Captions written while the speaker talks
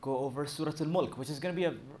go over Surah Al-Mulk, which is going to be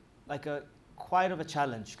a quite of a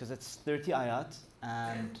challenge because it's 30 ayat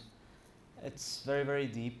and it's very, very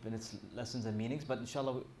deep in its lessons and meanings. But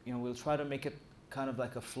inshallah, we'll try to make it kind of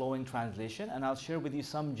like a flowing translation, and I'll share with you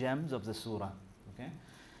some gems of the surah. Okay,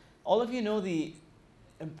 all of you know the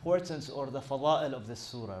importance or the fada'il of this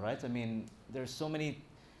surah, right? I mean, there's so many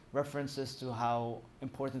references to how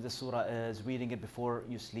important the surah is, reading it before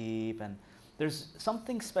you sleep, and there's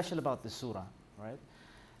something special about this surah, right?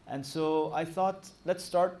 And so I thought, let's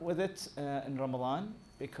start with it in Ramadan,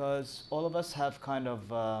 because all of us have kind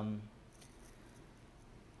of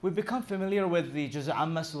we've become familiar with the Juz'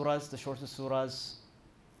 Amma surahs, the shortest surahs,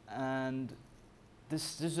 and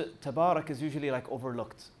this Tabarak is usually like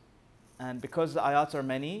overlooked. And because the ayats are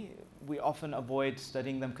many, we often avoid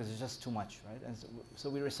studying them because it's just too much, right? And so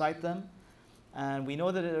we recite them, and we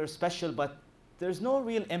know that they're special, but there's no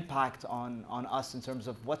real impact on us in terms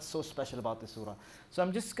of what's so special about the surah. So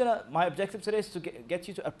I'm just my objective today is to get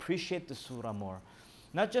you to appreciate the surah more.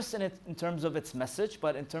 Not just in terms of its message,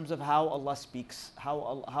 but in terms of how Allah speaks,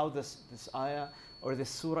 how this ayah or this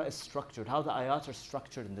surah is structured, how the ayat are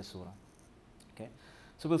structured in the surah. Okay,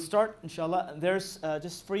 so we'll start, inshallah. There's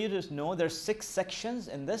just for you to know, there's 6 sections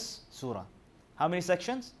in this surah. How many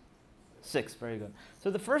sections? 6. Very good.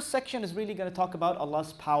 So the first section is really going to talk about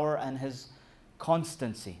Allah's power and His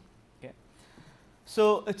constancy. Okay,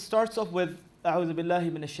 so it starts off with أعوذ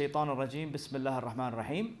بالله من الشيطان الرجيم بسم الله الرحمن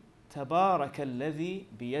الرحيم تبارك الذي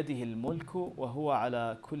بيده الملك وهو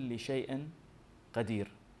على كل شيء قدير.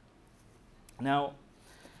 Now,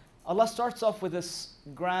 Allah starts off with this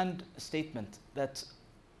grand statement that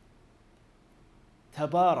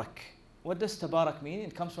Tabarak. What does Tabarak mean?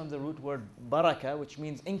 It comes from the root word baraka, which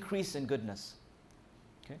means increase in goodness.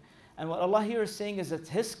 Okay? And what Allah here is saying is that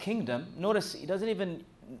His kingdom, notice He doesn't even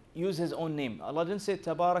use His own name. Allah didn't say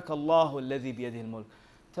Tabarak Allahu alladhi biyadihi al-mulk.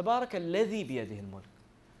 Tabarak alladhi biyadihi al-mulk.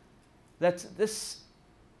 That this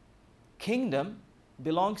kingdom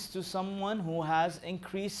belongs to someone who has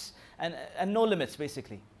increase and no limits,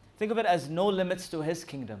 basically. Think of it as no limits to His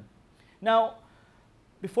kingdom. Now,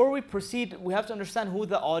 before we proceed, we have to understand who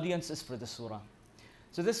the audience is for this surah.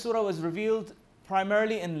 So this surah was revealed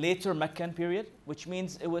primarily in later Meccan period, which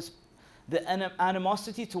means it was the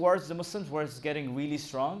animosity towards the Muslims was getting really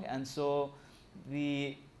strong, and so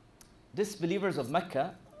the disbelievers of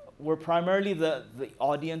Mecca were primarily the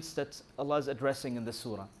audience that Allah is addressing in the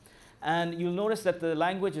surah. And you'll notice that the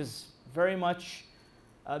language is very much,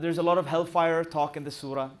 there's a lot of hellfire talk in the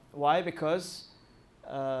surah. Why? Because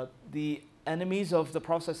the enemies of the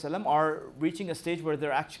Prophet ﷺ are reaching a stage where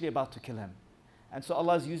they're actually about to kill him. And so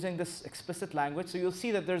Allah is using this explicit language. So you'll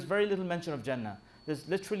see that there's very little mention of Jannah. There's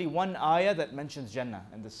literally one ayah that mentions Jannah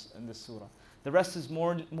in this surah. The rest is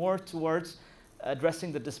more towards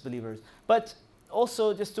addressing the disbelievers. But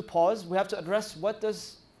also, just to pause, we have to address, what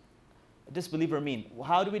does a disbeliever mean?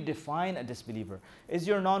 How do we define a disbeliever? Is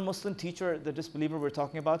your non-Muslim teacher the disbeliever we're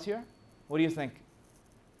talking about here? What do you think?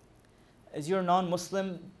 Is your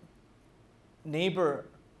non-Muslim neighbor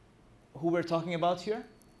who we're talking about here?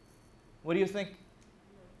 What do you think?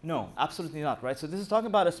 No, absolutely not, right? So this is talking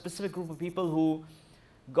about a specific group of people who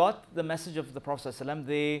got the message of the Prophet ﷺ.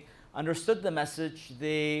 They understood the message,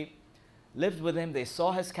 they lived with him, they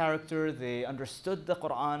saw his character, they understood the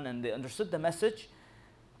Quran and they understood the message,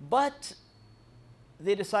 but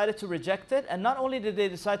they decided to reject it. And not only did they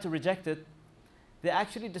decide to reject it, they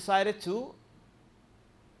actually decided to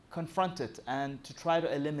confront it and to try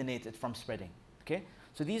to eliminate it from spreading. Okay?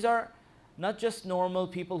 So these are not just normal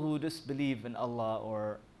people who disbelieve in Allah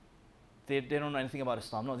or they don't know anything about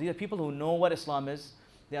Islam. No, these are people who know what Islam is,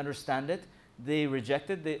 they understand it, they reject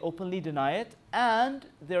it, they openly deny it, and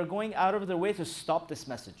they're going out of their way to stop this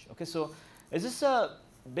message. Okay, so is this a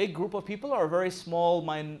big group of people or a very small,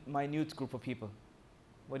 minute group of people?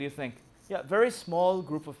 What do you think? Yeah, very small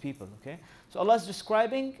group of people. Okay, so Allah is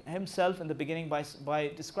describing Himself in the beginning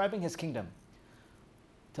by describing His kingdom.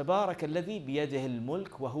 تبارك الذي بيده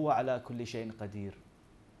الملك وهو على كل شيء قدير.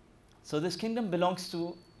 So this kingdom belongs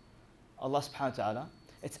to Allah subhanahu wa ta'ala.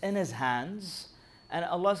 It's in His hands. And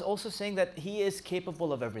Allah is also saying that He is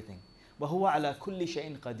capable of everything. وَهُوَ عَلَى كُلِّ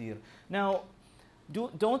شَيْءٍ قَدِيرٍ. Now,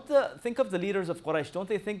 think of the leaders of Quraysh. Don't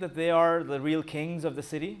they think that they are the real kings of the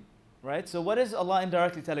city? Right? So what is Allah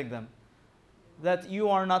indirectly telling them? That you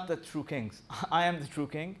are not the true kings. I am the true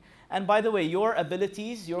king. And by the way, your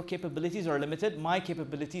abilities, your capabilities are limited. My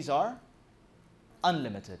capabilities are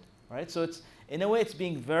unlimited. Right? So it's, in a way, it's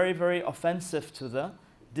being very, very offensive to the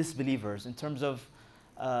disbelievers in terms of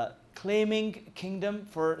claiming kingdom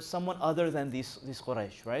for someone other than these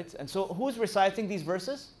Quraysh, right? And so who's reciting these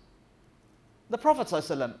verses? The Prophet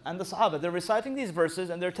ﷺ and the Sahaba, they're reciting these verses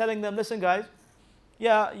and they're telling them, listen guys,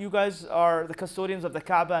 yeah, you guys are the custodians of the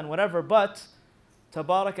Kaaba and whatever, but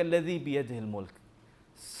تبارك الذي بيده الملك.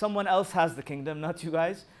 Someone else has the kingdom, not you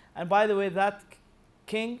guys. And by the way, that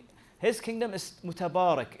king, his kingdom is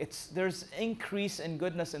mutabarak. There's increase in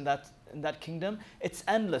goodness in that kingdom. It's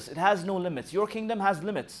endless. It has no limits. Your kingdom has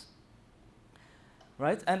limits.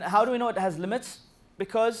 Right? And how do we know it has limits?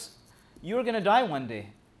 Because you're going to die one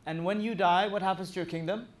day. And when you die, what happens to your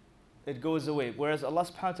kingdom? It goes away. Whereas Allah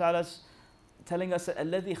subhanahu wa ta'ala is telling us,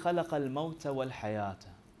 الَّذِي خَلَقَ الْمَوْتَ وَالْحَيَاةَ.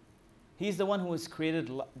 He's the one who has created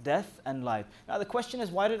death and life. Now the question is,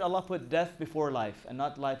 why did Allah put death before life and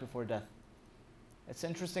not life before death? It's an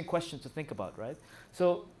interesting question to think about, right?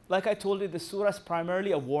 So, like I told you, the surah is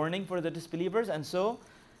primarily a warning for the disbelievers, and so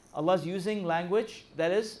Allah's using language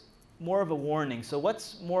that is more of a warning. So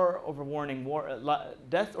what's more of a warning?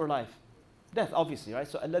 Death or life? Death, obviously, right?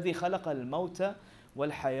 So, الَّذِي خَلَقَ الْمَوْتَ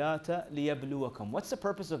وَالْحَيَاةَ لِيَبْلُوَكُمْ. What's the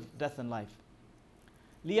purpose of death and life?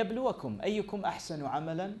 لِيَبْلُوَكُمْ أَيُّكُمْ أَحْسَنُ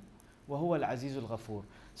عَمَلًا وَهُوَ الْعَزِيزُ الْغَفُورُ.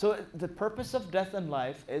 So the purpose of death and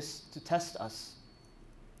life is to test us.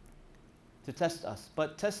 To test us.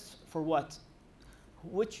 But test for what?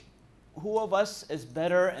 Who of us is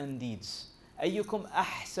better in deeds? أَيُّكُمْ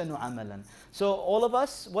أَحْسَنُ عَمَلًا. So all of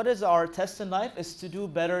us, what is our test in life? Is to do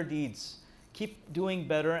better deeds. Keep doing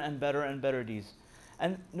better and better and better deeds.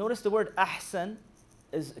 And notice the word ahsan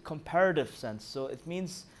is a comparative sense. So it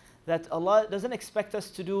means that Allah doesn't expect us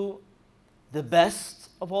to do the best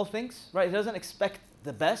of all things, right? He doesn't expect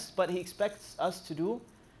the best, but He expects us to do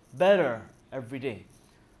better every day.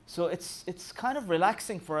 So it's kind of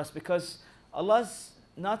relaxing for us because Allah's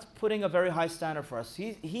not putting a very high standard for us.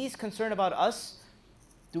 He's concerned about us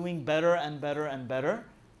doing better and better and better.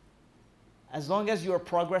 As long as you are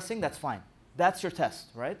progressing, that's fine. That's your test,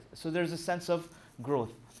 right? So there's a sense of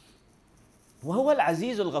growth. وَهُوَ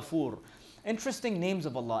الْعَزِيزُ الْغَفُورُ. Interesting names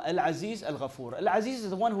of Allah. Al-Aziz, Al-Ghafur. Al-Aziz is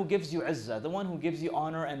the one who gives you izzah, the one who gives you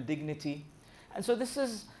honor and dignity. And so this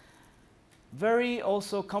is very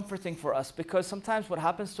also comforting for us because sometimes what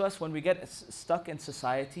happens to us when we get stuck in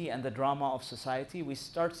society and the drama of society, we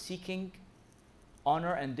start seeking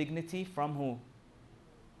honor and dignity from who?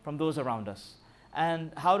 From those around us.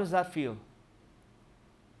 And how does that feel?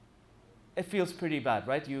 It feels pretty bad,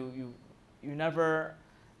 right? Your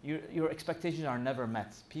expectations are never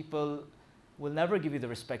met. People will never give you the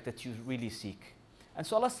respect that you really seek. And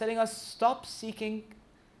so Allah is telling us, stop seeking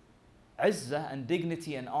izzah and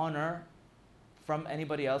dignity and honor from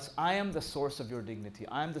anybody else. I am the source of your dignity.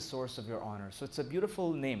 I am the source of your honor. So it's a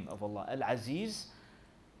beautiful name of Allah. Al-Aziz,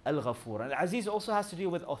 Al-Ghafur. And Al-Aziz also has to do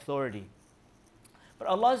with authority. But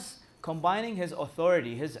Allah's combining His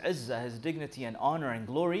authority, His izzah, His dignity and honor and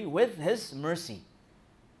glory with His mercy.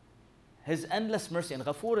 His endless mercy. And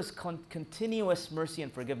Ghafur is continuous mercy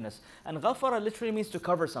and forgiveness. And Ghafara literally means to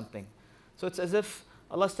cover something. So it's as if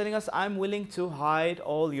Allah is telling us, I'm willing to hide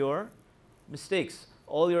all your mistakes,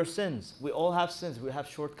 all your sins. We all have sins. We have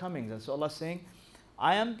shortcomings. And so Allah is saying,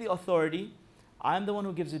 I am the authority. I am the one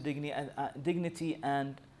who gives you dignity.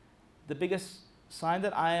 And the biggest sign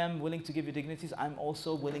that I am willing to give you dignity is I'm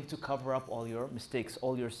also willing to cover up all your mistakes,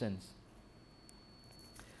 all your sins.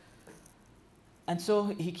 And so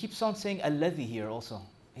He keeps on saying Alladhi here also.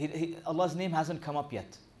 Allah's name hasn't come up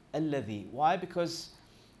yet. Alladhi. Why? Because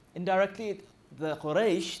indirectly the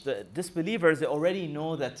Quraysh, the disbelievers, they already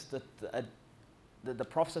know that the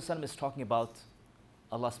Prophet ﷺ is talking about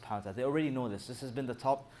Allah subhanahu wa ta'ala. They already know this. This has been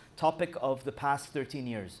the topic of the past 13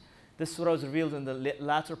 years. This surah was revealed in the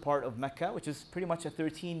latter part of Mecca, which is pretty much a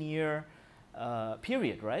 13-year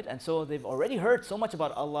period, right? And so they've already heard so much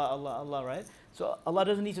about Allah, right? So Allah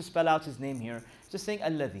doesn't need to spell out His name here. It's just saying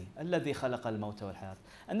Alladhi khalaqa al-mawta wal-hayat.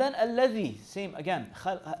 And then Alladhi, same again,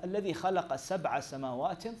 Alladhi khalaqa sab'a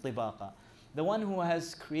samawati tibaqa. The one who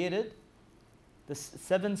has created the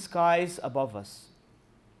 7 skies above us.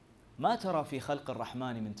 ما ترى في خلق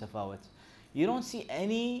الرحمن من تفاوت. You don't see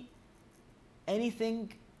anything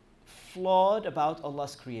flawed about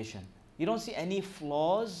Allah's creation. You don't see any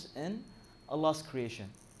flaws in Allah's creation.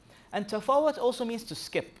 And tafawat also means to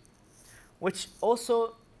skip, which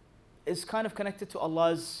also is kind of connected to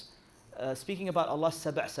Allah's, speaking about Allah's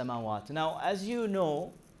sab'a samawat. Now, as you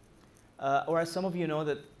know, or as some of you know,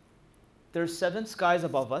 that there's 7 skies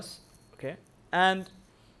above us, okay? And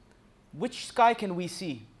which sky can we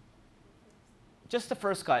see? Just the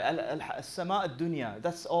first sky, as-sama ad-dunya.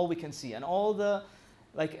 That's all we can see. And all the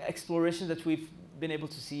exploration that we've been able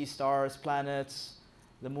to see, stars, planets,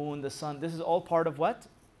 the moon, the sun, this is all part of what?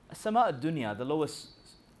 As-sama ad-dunya, the lowest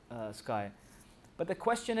sky. But the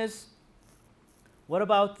question is, What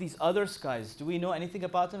about these other skies? Do we know anything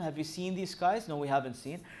about them? Have you seen these skies? No, we haven't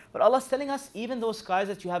seen. But Allah's telling us, even those skies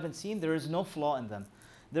that you haven't seen, there is no flaw in them.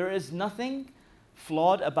 There is nothing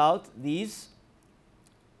flawed about these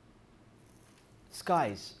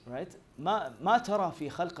skies, right? ما ترى في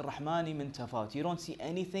خلق الرحمن من تفاوت. You don't see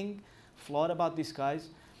anything flawed about these skies.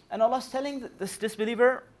 And Allah's telling this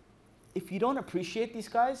disbeliever, if you don't appreciate these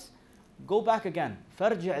skies, go back again.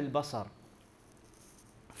 فارجع البصر.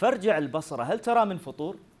 فارجع البصر هل ترى من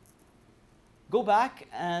فطور. Go back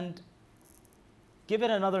and give it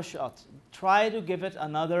another shot. Try to give it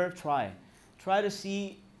another try. Try to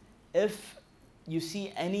see if you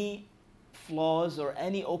see any flaws or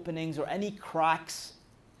any openings or any cracks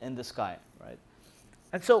in the sky, right?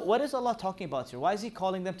 And so what is Allah talking about here? Why is He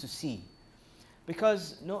calling them to see?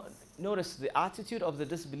 Because notice the attitude of the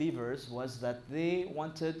disbelievers was that they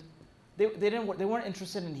weren't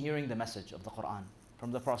interested in hearing the message of the Quran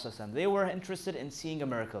from the Prophet. They were interested in seeing a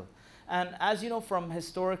miracle. And as you know from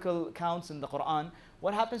historical accounts in the Quran,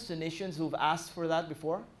 what happens to nations who've asked for that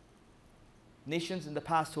before? Nations in the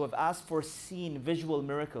past who have asked for seen visual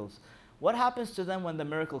miracles. What happens to them when the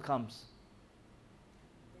miracle comes?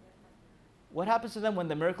 What happens to them when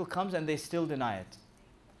the miracle comes and they still deny it?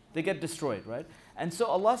 They get destroyed, right? And so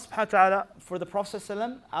Allah subhanahu wa ta'ala, for the Prophet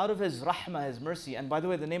ﷺ, out of His rahmah, His mercy, and by the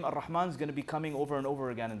way, the name Ar-Rahman is going to be coming over and over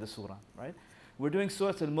again in the surah, right? We're doing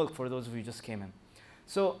Surah Al-Mulk for those of you who just came in.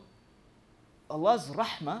 So Allah's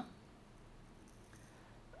rahmah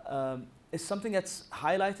is something that's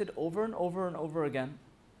highlighted over and over and over again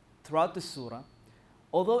throughout the surah,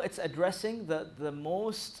 although it's addressing the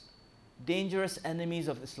most dangerous enemies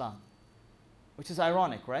of Islam, which is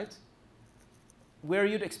ironic, right? Where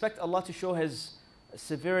you'd expect Allah to show His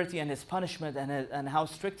severity and His punishment and how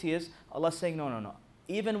strict He is, Allah's saying, no.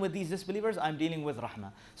 Even with these disbelievers, I'm dealing with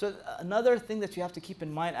rahmah. So another thing that you have to keep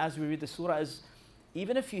in mind as we read the surah is,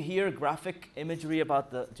 even if you hear graphic imagery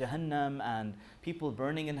about the Jahannam and people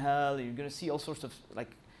burning in hell, you're going to see all sorts of like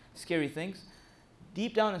scary things.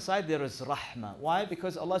 Deep down inside there is rahmah. Why?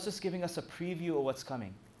 Because Allah is just giving us a preview of what's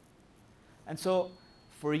coming. And so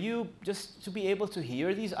for you just to be able to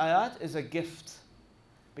hear these ayat is a gift,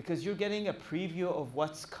 because you're getting a preview of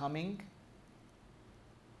what's coming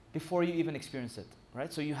before you even experience it,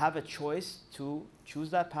 right? So you have a choice to choose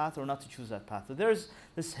that path or not to choose that path. So there's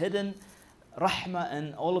this hidden rahmah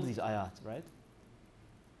in all of these ayat, right?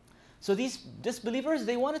 So these disbelievers,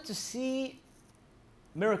 they wanted to see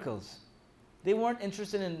miracles. They weren't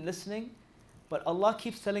interested in listening, but Allah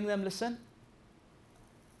keeps telling them, listen,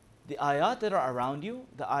 the ayat that are around you,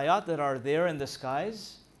 the ayat that are there in the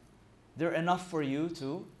skies, they're enough for you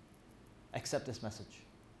to accept this message.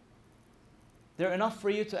 They're enough for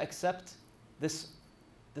you to accept this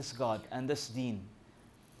God and this deen.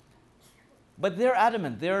 But they're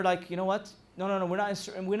adamant. They're like, you know what? No, we're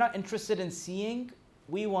not interested in seeing.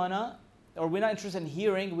 We're not interested in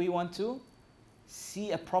hearing. We want to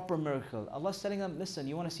see a proper miracle. Allah's telling them, listen,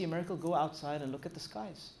 you want to see a miracle? Go outside and look at the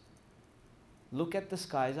skies. Look at the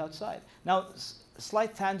skies outside. Now,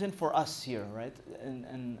 slight tangent for us here, right?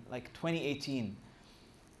 In like 2018.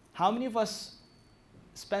 How many of us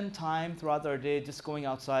spend time throughout our day just going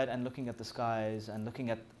outside and looking at the skies and looking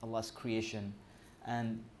at Allah's creation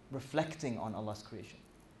and reflecting on Allah's creation?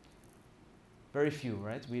 Very few,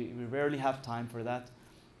 right? We rarely have time for that.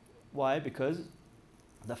 Why? Because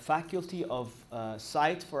the faculty of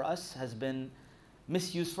sight for us has been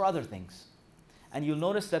misused for other things. And you'll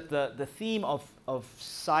notice that the theme of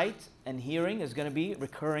sight and hearing is going to be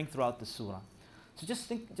recurring throughout the surah. So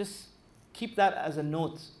just keep that as a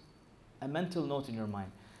note, a mental note in your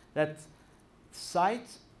mind, that sight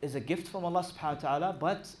is a gift from Allah subhanahu wa ta'ala,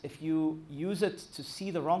 but if you use it to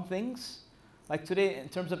see the wrong things, like today in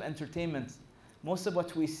terms of entertainment, most of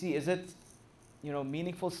what we see, is it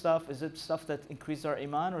meaningful stuff? Is it stuff that increases our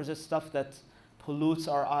iman, or is it stuff that pollutes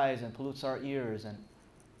our eyes and pollutes our ears? And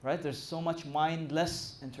right, there's so much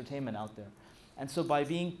mindless entertainment out there. And so by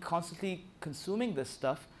being constantly consuming this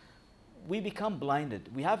stuff, we become blinded.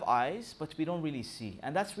 We have eyes, but we don't really see.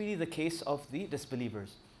 And that's really the case of the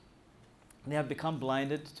disbelievers. They have become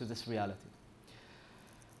blinded to this reality.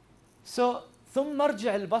 So, ثُمَّ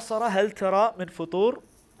ارْجِعِ الْبَصَرَ هَلْ تَرَى مِنْ فُطُورٍ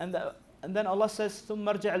And then Allah says, ثُمَّ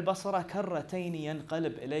ارْجِعِ الْبَصَرَ كَرَّتَيْنِ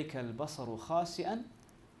يَنْقَلِبْ إِلَيْكَ الْبَصَرُ خَاسِئًا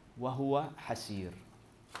وَهُوَ حَسِيرٌ.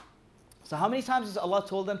 So how many times has Allah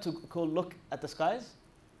told them to go look at the skies?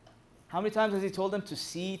 How many times has He told them to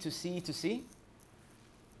see?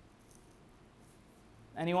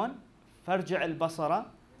 Anyone? فَارْجِعِ الْبَصَرَ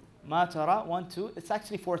مَا تَرَى 1, 2. It's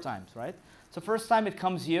actually 4 times, right? So first time it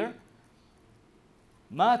comes here.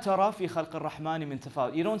 مَا تَرَى فِي خَلْقِ الرَّحْمَنِ مِنْ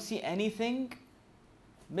تَفَاوُتٍ. You don't see anything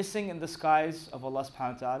missing in the skies of Allah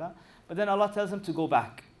subhanahu wa ta'ala. But then Allah tells them to go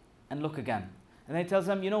back and look again. And then He tells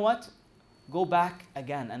them, you know what? Go back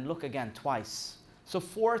again and look again twice. So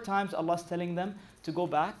 4 times Allah's telling them to go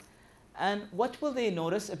back. And what will they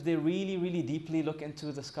notice if they really, really deeply look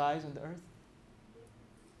into the skies and the earth?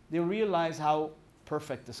 They realize how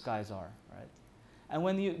perfect the skies are, right? And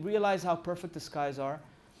when you realize how perfect the skies are,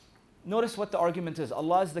 notice what the argument is.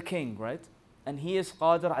 Allah is the king, right? And He is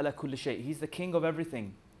qadir ala kulli shay. He's the king of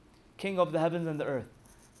everything. King of the heavens and the earth.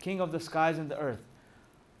 King of the skies and the earth.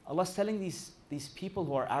 Allah's telling these people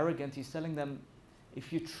who are arrogant, He's telling them,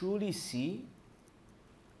 if you truly see,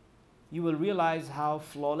 you will realize how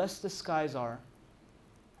flawless the skies are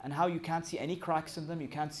and how you can't see any cracks in them, you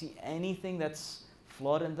can't see anything that's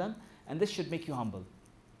flawed in them, and this should make you humble.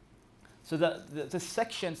 So the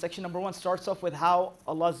section number 1 starts off with how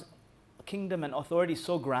Allah's kingdom and authority is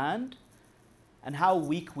so grand and how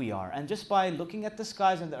weak we are. And just by looking at the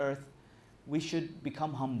skies and the earth, we should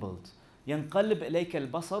become humbled. يَنْقَلِبْ إِلَيْكَ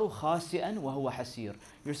الْبَصَرُ خَاسِئًا وَهُوَ حَسِيرٌ.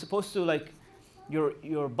 You're supposed to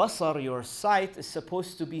your basar, your sight is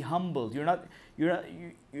supposed to be humbled.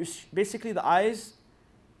 Basically the eyes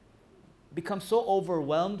become so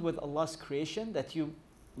overwhelmed with Allah's creation that you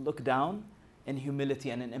look down in humility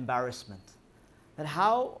and in embarrassment. That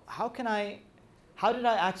how did I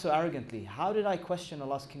act so arrogantly? How did I question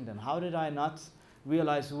Allah's kingdom? How did I not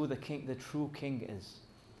realize who the true king is?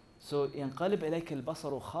 So ينقلب إليك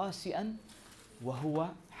البصر خاسئا وهو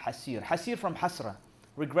حسير. Hasir from hasra,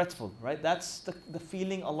 regretful, right? That's the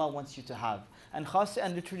feeling Allah wants you to have. And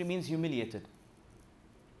khasi'an literally means humiliated.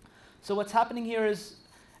 So what's happening here is,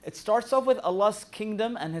 it starts off with Allah's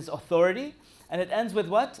kingdom and His authority, and it ends with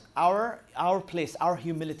what? Our place, our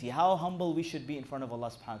humility, how humble we should be in front of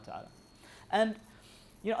Allah subhanahu wa ta'ala. And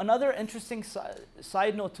another interesting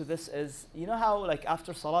side note to this is, you know how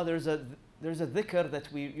after salah there's a dhikr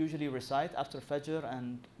that we usually recite after Fajr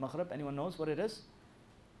and Maghrib. Anyone knows what it is?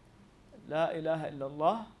 La ilaha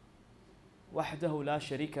illallah wahdahu la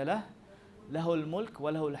sharika lah lahul mulk wa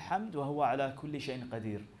lahul hamd wa huwa ala kulli shay'in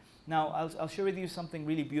qadir. Now I'll share with you something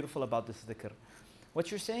really beautiful about this dhikr. What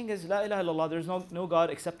you're saying is, La ilaha illallah, there's no God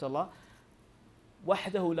except Allah.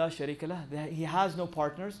 Wahdahu la sharika lah, He has no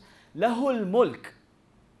partners. Lahul mulk,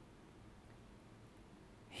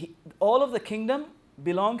 all of the kingdom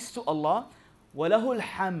belongs to Allah. Walahul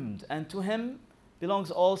hamd, and to Him belongs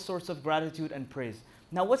all sorts of gratitude and praise.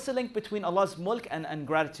 Now what's the link between Allah's mulk and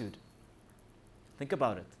gratitude? Think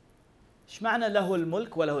about it. Shma'na lahul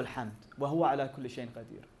mulk wa lahul hamd wa huwa ala kulli shay'in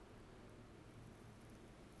qadir.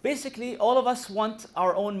 Basically, all of us want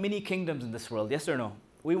our own mini kingdoms in this world, yes or no?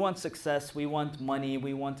 We want success, we want money,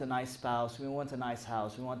 we want a nice spouse, we want a nice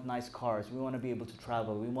house, we want nice cars, we want to be able to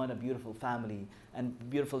travel, we want a beautiful family and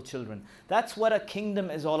beautiful children. That's what a kingdom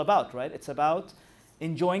is all about, right? It's about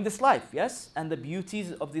enjoying this life, yes? And the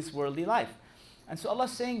beauties of this worldly life. And so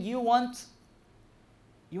Allah's saying, you want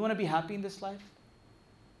to be happy in this life?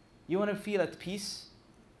 You want to feel at peace?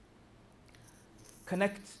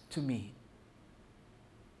 Connect to me.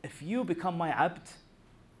 If you become my abd,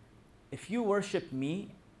 if you worship me,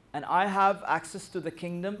 and I have access to the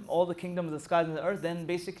kingdom, all the kingdom of the skies and the earth, then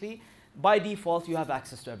basically, by default, you have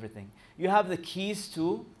access to everything. You have the keys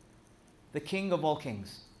to the King of all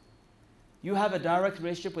kings. You have a direct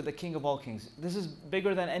relationship with the King of all kings. This is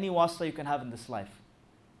bigger than any wasla you can have in this life.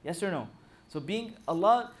 Yes or no? So being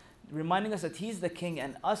Allah reminding us that He's the King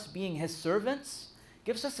and us being His servants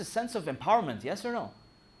gives us a sense of empowerment. Yes or no?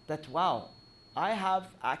 That, wow, I have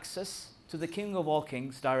access to the King of all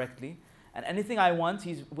kings directly, and anything I want,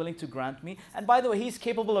 He's willing to grant me. And by the way, He's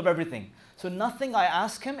capable of everything. So nothing I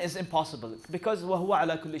ask Him is impossible, because وَهُوَ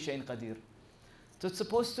عَلَى كُلِّ شَيْءٍ قَدِيرٌ. So it's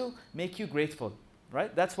supposed to make you grateful,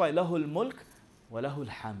 right? That's why lahul mulk wa lahul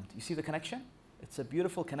hamd. You see the connection? It's a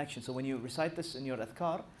beautiful connection. So when you recite this in your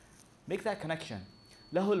adhkar, make that connection.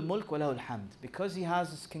 Lahul mulk wa lahul hamd. Because He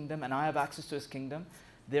has His kingdom and I have access to His kingdom,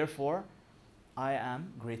 therefore I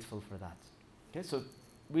am grateful for that. Okay, so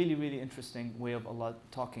really, really interesting way of Allah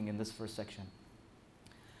talking in this first section.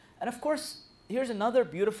 And of course, here's another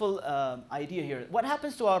beautiful idea here. What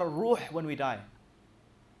happens to our ruh when we die?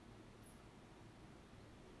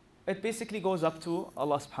 It basically goes up to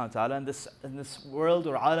Allah subhanahu wa ta'ala in this world,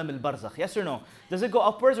 or alam al-barzakh. Yes or no? Does it go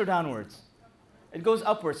upwards or downwards? It goes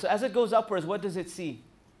upwards. So as it goes upwards, what does it see?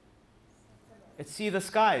 It sees the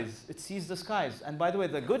skies. It sees the skies. And by the way,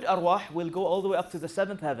 the good arwah will go all the way up to the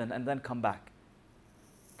 7th heaven and then come back.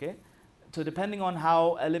 Okay? So depending on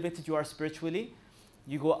how elevated you are spiritually,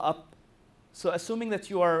 you go up. So assuming that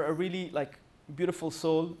you are a really beautiful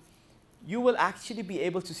soul, you will actually be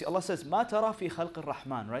able to see. Allah says, "Ma tara fi khalq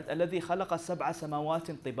ar-Rahman," right? الذي خلق سبع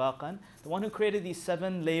سماوات طباقا. The one who created these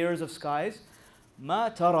 7 layers of skies. Ma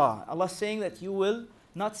tara. Allah is saying that you will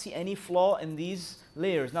not see any flaw in these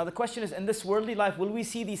layers. Now the question is, in this worldly life, will we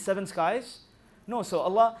see these 7 skies? No. So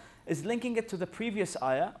Allah is linking it to the previous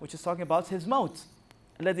ayah, which is talking about His maut.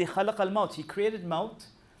 الذي خلق الموت. He created maut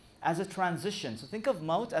as a transition. So think of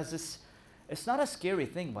maut as this. It's not a scary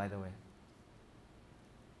thing, by the way.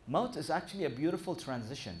 Maut is actually a beautiful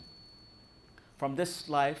transition from this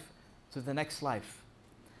life to the next life.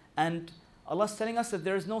 And Allah is telling us that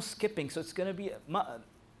there is no skipping. So it's going to be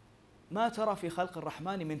ما ترى في خلق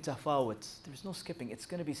الرحمن من تفاوت. There's no skipping. It's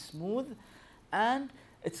going to be smooth and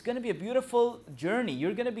it's going to be a beautiful journey.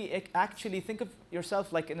 You're going to be actually, think of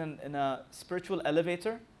yourself like in a spiritual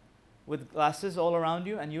elevator with glasses all around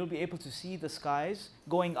you, and you'll be able to see the skies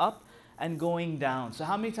going up and going down. So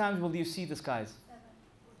how many times will you see the skies?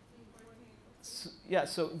 So, yeah,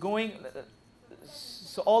 so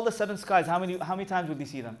all the 7 skies, how many times will you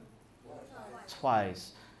see them?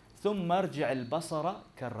 Twice. ثُمَّ ارْجِعِ الْبَصَرَ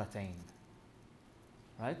كَرَّتَيْنِ.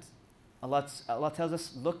 Right? Allah tells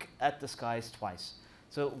us, look at the skies twice.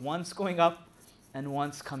 So once going up and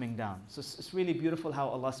once coming down. So it's really beautiful how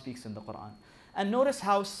Allah speaks in the Quran. And notice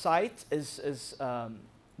how sight is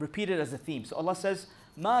repeated as a theme. So Allah says,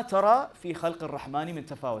 ما ترى في خلق الرحمن من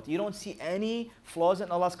تفاوت. You don't see any flaws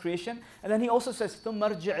in Allah's creation. And then He also says, ثُمَّ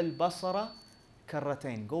ارْجِعِ الْبَصَرَ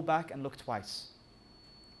كَرَّتَيْنِ. Go back and look twice.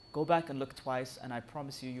 Go back and look twice, and I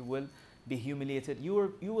promise you, you will be humiliated.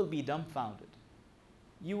 You will be dumbfounded.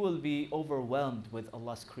 You will be overwhelmed with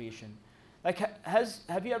Allah's creation. Like,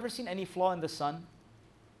 have you ever seen any flaw in the sun?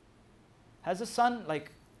 Has the sun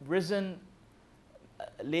like risen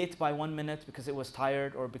late by 1 minute because it was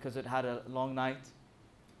tired or because it had a long night?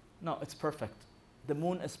 No, it's perfect. The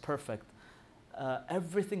moon is perfect.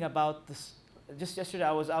 Everything about this. Just yesterday,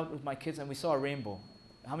 I was out with my kids and we saw a rainbow.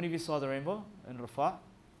 How many of you saw the rainbow in Rafah?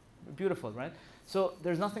 Beautiful, right? So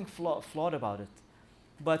there's nothing flawed about it.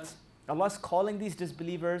 But Allah is calling these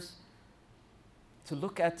disbelievers to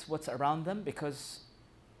look at what's around them, because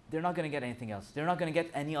they're not going to get anything else. They're not going to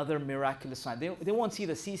get any other miraculous sign. They won't see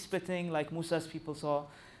the sea splitting like Musa's people saw.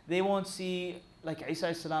 They won't see, like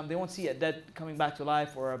Isa salam, they won't see a dead coming back to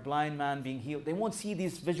life or a blind man being healed. They won't see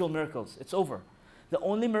these visual miracles. It's over. The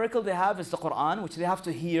only miracle they have is the Quran, which they have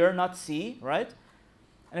to hear, not see, right?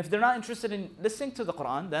 And if they're not interested in listening to the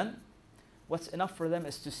Quran, then what's enough for them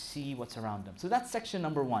is to see what's around them. So that's section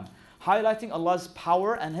number 1, highlighting Allah's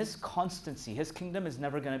power and His constancy. His kingdom is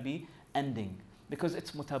never going to be ending because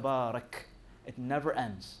it's mutabarak. It never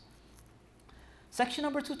ends. Section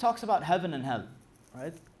number 2 talks about heaven and hell,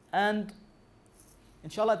 right? And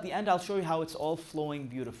inshallah, at the end, I'll show you how it's all flowing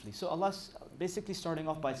beautifully. So Allah's basically starting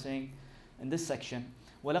off by saying in this section,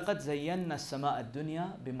 وَلَقَدْ زَيَّنَّا السَّمَاءَ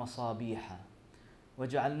الدُّنْيَا بِمَصَابِيحَ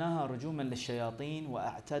وَجَعَلْنَاهَا رُجُومًا لِلشَّيَاطِينِ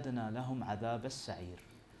وَأَعْتَدْنَا لَهُمْ عَذَابَ السَّعِيرِ.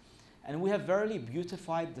 And we have verily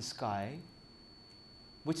beautified the sky.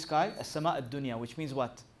 Which sky? As-sama' ad-dunya, which means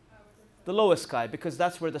what? The lowest sky, because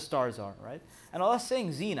that's where the stars are, right? And Allah is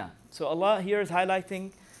saying zina. So Allah here is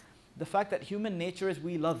highlighting the fact that human nature is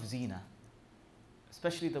we love zina.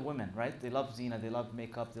 Especially the women, right? They love zina, they love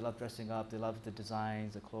makeup, they love dressing up, they love the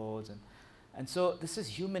designs, the clothes. And so this is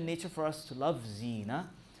human nature for us to love zina.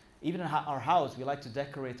 Even in our house, we like to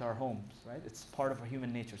decorate our homes, right? It's part of our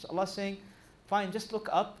human nature. So Allah is saying, fine, just look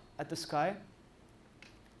up at the sky.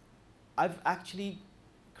 I've actually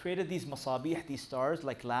created these masabih, these stars,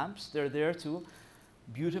 like lamps. They're there to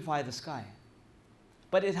beautify the sky.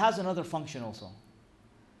 But it has another function also.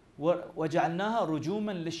 وَجَعَلْنَاهَا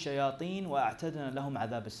رُجُومًا لِلشَّيَاطِينِ وَأَعْتَدْنَا لَهُمْ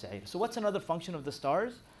عَذَابَ السَّعِيرِ. So what's another function of the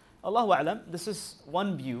stars? Allahu A'lam. This is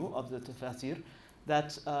one view of the tafsir,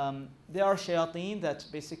 that there are shayateen that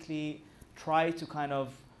basically try to kind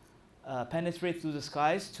of penetrate through the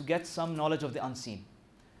skies to get some knowledge of the unseen.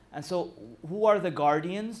 And so who are the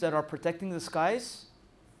guardians that are protecting the skies?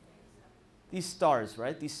 These stars,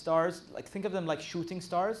 right? These stars, like think of them like shooting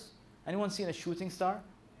stars. Anyone seen a shooting star?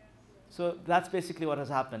 So that's basically what has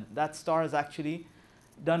happened. That star has actually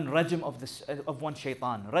done rajm of one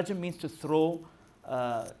shaitan. Rajm means to throw,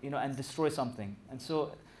 and destroy something. And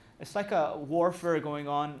so it's like a warfare going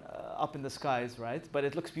on up in the skies, right? But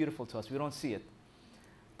it looks beautiful to us. We don't see it.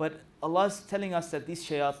 But Allah is telling us that these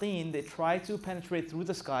shayateen, they try to penetrate through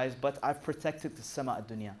the skies, but I've protected the sama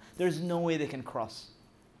ad-dunya. There's no way they can cross.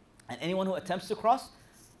 And anyone who attempts to cross,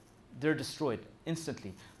 they're destroyed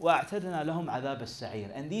instantly. وَأَعْتَدْنَا لَهُمْ عَذَابَ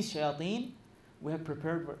السَّعِيرِ. And these shayateen, we have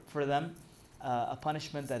prepared for them a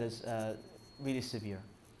punishment that is really severe.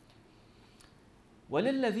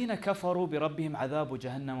 وَلِلَّذِينَ كَفَرُوا بِرَبِّهِمْ عَذَابُ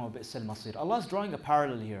جَهَنَّمَ وَبِئْسَ الْمَصِيرِ. Allah is drawing a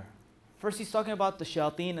parallel here First he's talking about the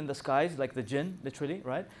shayateen in the skies, like the jinn, literally,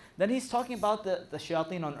 right? Then he's talking about the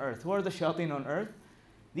shayateen on earth. Who are the shayateen on earth?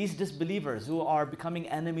 These disbelievers who are becoming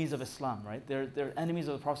enemies of Islam, right? They're enemies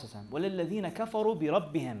of the Prophet. وَلِلَّذِينَ كَفَرُوا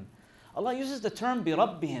بِرَبِّهِمْ. Allah uses the term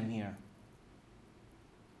بِرَبِّهِمْ here.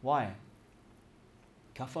 Why?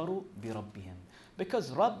 كَفَرُوا بِرَبِّهِمْ.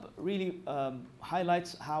 Because Rabb really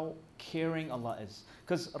highlights how caring Allah is.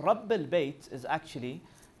 Because Rabb al-Bayt is actually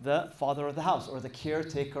the father of the house or the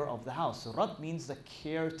caretaker of the house. So Rabb means the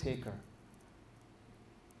caretaker.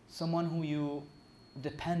 Someone who you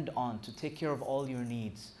depend on to take care of all your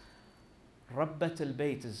needs. Rabbat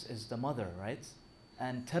al-Bayt is the mother, right?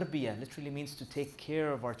 And Tarbiyah literally means to take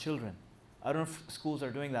care of our children. I don't know if schools are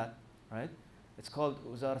doing that, right? It's called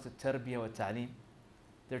Wazarat al-Tarbiyah wa Ta'aleem.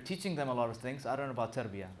 They're teaching them a lot of things. I don't know about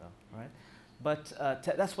Tarbiyah though, right? But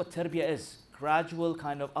that's what Tarbiyah is. Gradual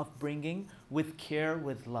kind of upbringing with care,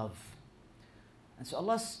 with love. And so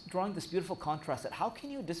Allah's drawing this beautiful contrast that how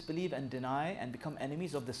can you disbelieve and deny and become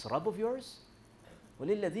enemies of this Rabb of yours?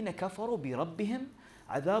 وَلِلَّذِينَ كَفَرُوا بِرَبِّهِمْ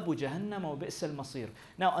عَذَابُ جَهَنَّمَ وَبِئْسَ الْمَصِيرُ.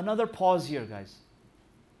 Now another pause here, guys.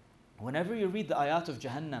 Whenever you read the ayat of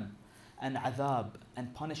Jahannam and adhab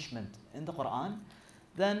and punishment in the Quran,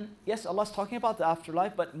 then yes, Allah's talking about the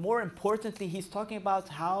afterlife, but more importantly, He's talking about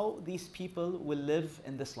how these people will live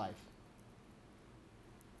in this life.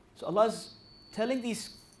 So Allah's telling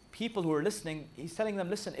these people who are listening, He's telling them,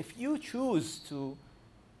 listen, if you choose to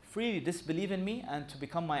freely disbelieve in me and to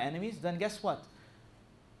become my enemies, then guess what?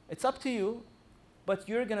 It's up to you, but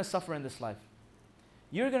you're going to suffer in this life.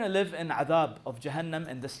 You're going to live in adhab of Jahannam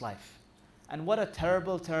in this life. And what a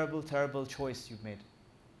terrible, terrible, terrible choice you've made.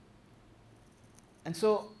 And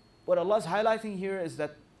so, what Allah is highlighting here is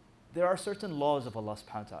that there are certain laws of Allah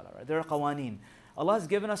subhanahu wa ta'ala, right? There are qawaneen. Allah has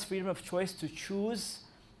given us freedom of choice to choose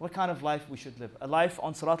what kind of life we should live. A life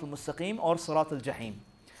on Sirat al-Mustaqim or Sirat al-Jahim.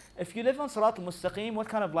 If you live on Sirat al-Mustaqim, what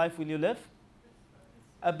kind of life will you live?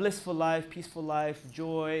 A blissful life, peaceful life,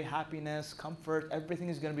 joy, happiness, comfort. Everything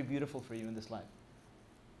is going to be beautiful for you in this life.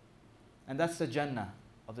 And that's the Jannah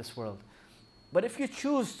of this world. But if you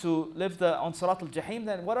choose to live on Sirat al-Jahim,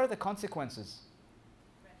 then what are the consequences?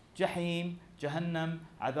 Jahim, Jahannam,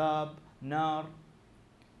 Adhab, Nar.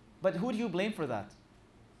 But who do you blame for that?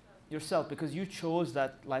 Yourself, because you chose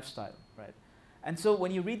that lifestyle, right? And so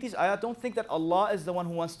when you read these ayat, don't think that Allah is the one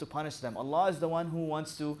who wants to punish them. Allah is the one who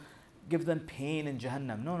wants to give them pain in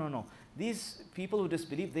Jahannam. No, no, no. These people who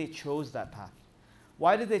disbelieve, they chose that path.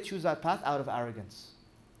 Why did they choose that path? Out of arrogance.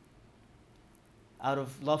 Out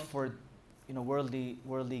of love for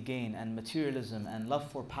worldly gain and materialism and love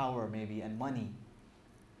for power maybe and money.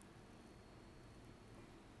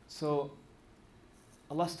 So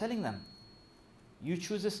Allah's telling them, you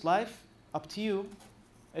choose this life, up to you.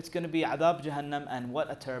 It's going to be adhab Jahannam, and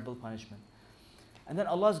what a terrible punishment. And then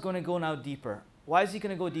Allah is going to go now deeper. Why is He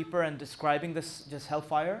going to go deeper and describing this just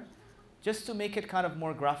hellfire? Just to make it kind of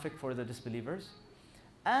more graphic for the disbelievers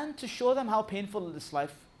and to show them how painful this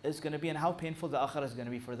life is going to be and how painful the akhirah is going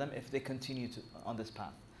to be for them if they continue on this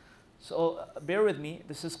path. So bear with me,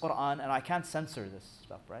 this is Quran and I can't censor this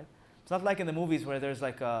stuff, right? It's not like in the movies where there's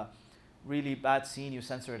like a really bad scene, you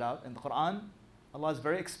censor it out. In the Quran, Allah is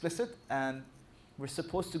very explicit and we're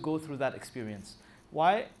supposed to go through that experience.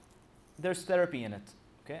 Why? There's therapy in it,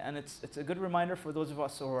 okay? And it's a good reminder for those of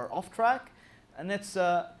us who are off track, and it's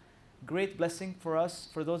a great blessing for us,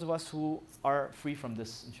 for those of us who are free from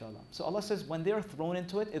this, inshallah. So Allah says, when they are thrown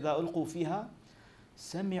into it, إِذَا أُلْقُوا فِيهَا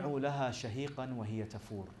سَمِعُوا لَهَا شَهِيقًا وَهِيَ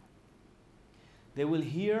تَفُورُ. They will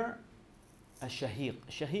hear a shahiq.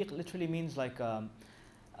 Shahiq literally means like a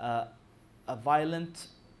violent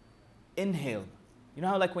inhale. You know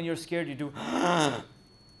how like when you're scared you do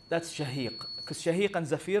that's shahiq. Because shahiq and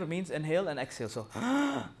zafir means inhale and exhale. So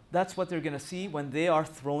that's what they're going to see when they are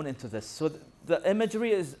thrown into this. So the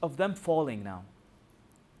imagery is of them falling now.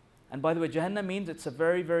 And by the way, Jahannam means it's a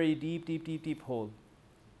very, very deep, deep, deep, deep hole.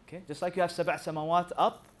 Okay? Just like you have sab'a samawat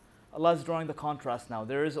up, Allah is drawing the contrast now.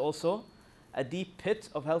 There is also a deep pit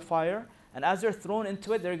of hellfire. And as they're thrown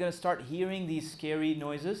into it, they're going to start hearing these scary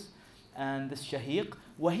noises and this shahiq.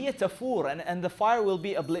 وَهِيَ تَفُورُ, and the fire will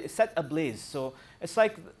be set ablaze. So it's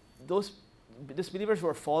like those disbelievers who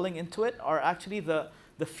are falling into it are actually the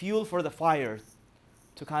fuel for the fire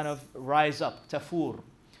to kind of rise up. تَفُور.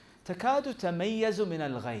 تَكَادُ تَمَيَّزُ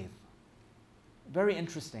مِنَ الْغَيْظِ. Very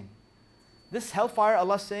interesting. This hellfire,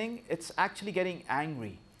 Allah is saying, it's actually getting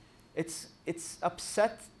angry. It's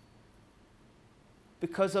upset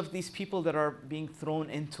because of these people that are being thrown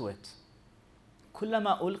into it.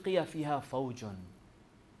 كُلَّمَا أُلْقِيَ فِيهَا فَوْجٌ.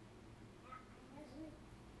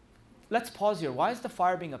 Let's pause here. Why is the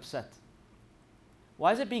fire being upset?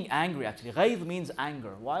 Why is it being angry actually? Ghayz means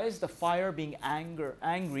anger. Why is the fire being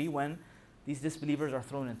angry when these disbelievers are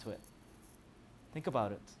thrown into it? Think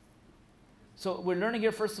about it. So we're learning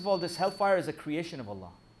here, first of all, this hellfire is a creation of Allah.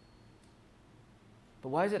 But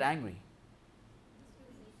why is it angry?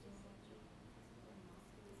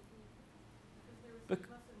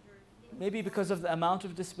 Maybe because of the amount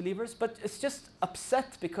of disbelievers, but it's just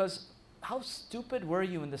upset because how stupid were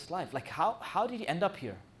you in this life? Like how did you end up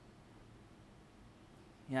here?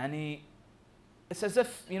 Yani, it's as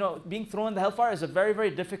if, being thrown in the hellfire is a very, very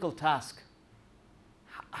difficult task.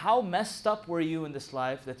 How messed up were you in this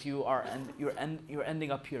life that you're ending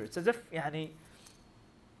up here? It's as if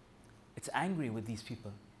it's angry with these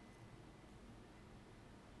people.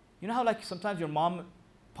 You know how like sometimes your mom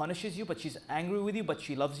punishes you, but she's angry with you, but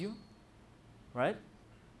she loves you, right?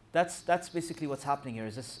 That's basically what's happening here.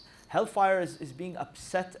 Is this hellfire is being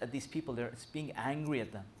upset at these people? It's being angry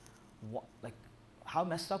at them. Like, how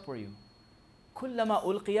messed up were you? كُلَّمَا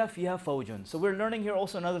أُلْقِيَ فِيهَا فَوْجٌ. So we're learning here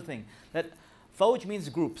also another thing, that fawj means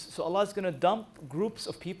groups. So Allah is going to dump groups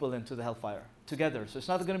of people into the hellfire together. So it's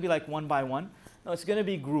not going to be like one by one. No, it's going to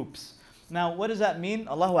be groups. Now, what does that mean?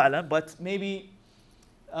 Allahu A'lam. But maybe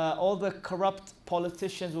all the corrupt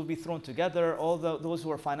politicians will be thrown together. All those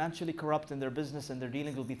who are financially corrupt in their business and their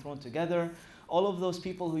dealings will be thrown together. All of those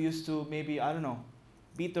people who used to maybe,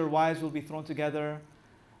 beat their wives will be thrown together.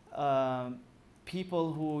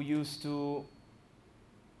 People who used to,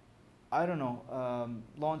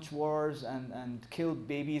 launch wars and kill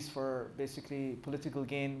babies for basically political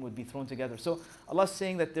gain would be thrown together. So Allah is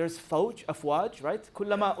saying that there's afwaj, right?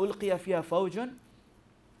 كُلَّمَا أُلْقِيَ فِيهَا فَوْجٌ.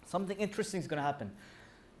 Something interesting is going to happen.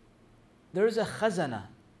 There's a khazana.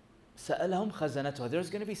 سَأَلَهُمْ خَزَنَتُهَا. There's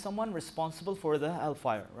going to be someone responsible for the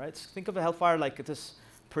hellfire, right? So think of a hellfire like this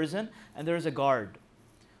prison, and there's a guard.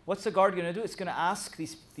 What's the guard going to do? It's going to ask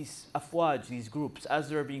these afwaj, these groups, as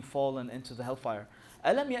they're being fallen into the hellfire.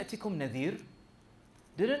 أَلَمْ يَأْتِكُمْ نَذِيرٌ.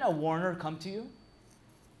 Didn't a warner come to you?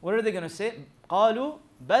 What are they going to say? قَالُوا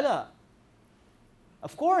بَلَى.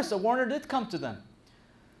 Of course, a warner did come to them.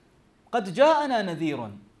 قَدْ جَاءَنَا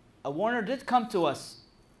نَذِيرٌ. A warner did come to us,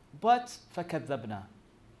 but فَكَذَّبْنَا.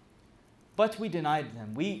 But we denied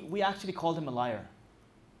him. We actually called him a liar.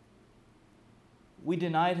 We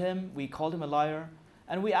denied him, we called him a liar,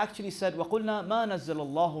 and we actually said, وَقُلْنَا مَا نَزَّلَ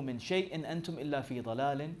اللَّهُ مِنْ شَيْءٍ أَنْتُمْ إِلَّا فِي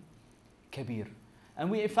ضَلَالٍ كَبِيرٍ. And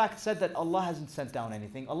we in fact said that Allah hasn't sent down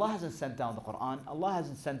anything. Allah hasn't sent down the Quran. Allah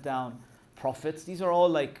hasn't sent down prophets. These are all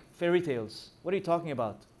like fairy tales. What are you talking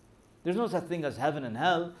about? There's no such thing as heaven and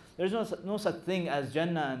hell. There's no such thing as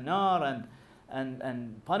Jannah and Nar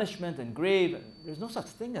and punishment and grave. There's no such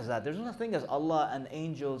thing as that. There's no such thing as Allah and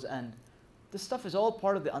angels, and this stuff is all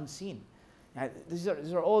part of the unseen. These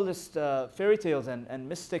are all just fairy tales and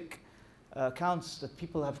mystic accounts that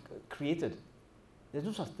people have created. There's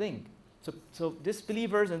no such thing. So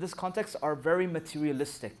disbelievers in this context are very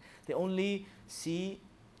materialistic. They only see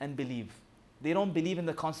and believe. They don't believe in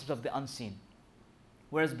the concept of the unseen.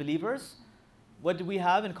 Whereas believers, what do we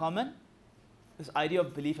have in common? This idea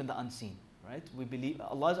of belief in the unseen, right? We believe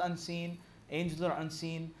Allah is unseen, angels are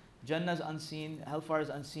unseen, Jannah is unseen, hellfire is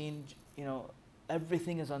unseen,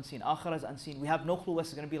 everything is unseen, akhirah is unseen. We have no clue what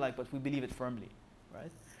it's going to be like, but we believe it firmly,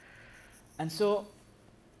 right? And so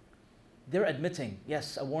they're admitting,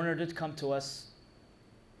 yes, a warner did come to us,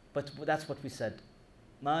 but that's what we said.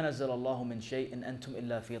 مَا نَزَّلَ اللَّهُ مِنْ شَيْءٍ أَنْتُمْ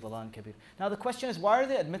إِلَّا فِي ضَلَالٍ كَبِيرٍ. Now the question is, why are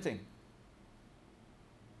they admitting?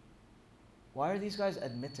 Why are these guys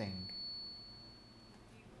admitting?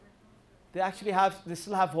 They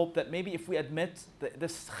still have hope that maybe if we admit,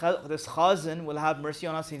 this khazin will have mercy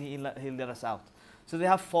on us and he'll let us out. So they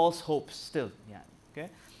have false hopes still. Okay?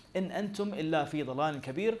 In antum illa fi dhalalin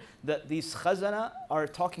kabir, that these khazana are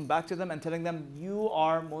talking back to them and telling them, you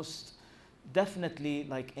are most definitely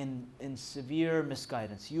like in severe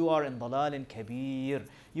misguidance. You are in dhalalin kabir.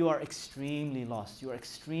 You are extremely lost. You are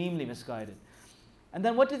extremely misguided. And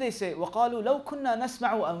then what do they say? وَقَالُوا لَوْ كُنَّا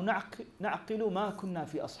نَسْمَعُ أَوْ نَعْقِلُ مَا كُنَّا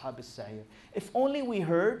فِي أَصْحَابِ السَّعِيرِ. If only we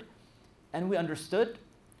heard and we understood,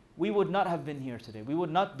 we would not have been here today. We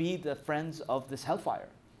would not be the friends of this hellfire.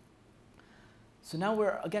 So now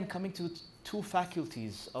we're again coming to two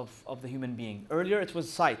faculties of the human being. Earlier it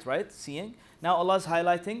was sight, right? Seeing. Now Allah is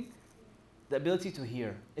highlighting the ability to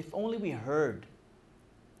hear. If only we heard.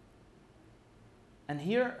 And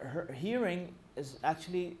here, hearing is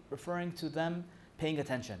actually referring to them paying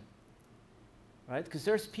attention, right? Because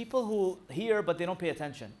there's people who hear but they don't pay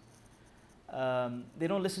attention. They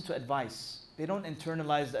don't listen to advice. They don't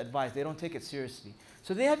internalize the advice. They don't take it seriously.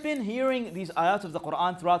 So they have been hearing these ayat of the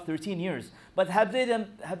Quran throughout 13 years. But have they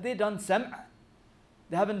done sam'?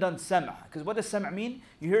 They haven't done sam'. Because what does sam' mean?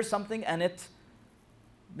 You hear something and it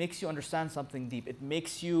makes you understand something deep. It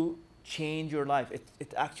makes you change your life.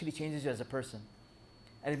 It actually changes you as a person.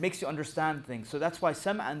 And it makes you understand things. So that's why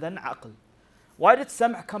sam' and then aql. Why did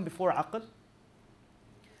sam' come before aql?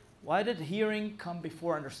 Why did hearing come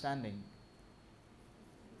before understanding?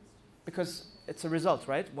 Because it's a result,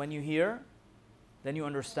 right? When you hear, then you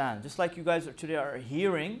understand. Just like you guys today are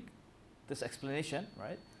hearing this explanation,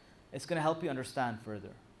 right? It's going to help you understand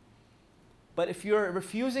further. But if you're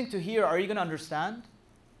refusing to hear, are you going to understand?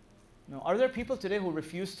 No. Are there people today who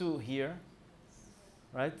refuse to hear?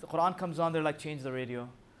 Right? The Quran comes on, they're like, change the radio.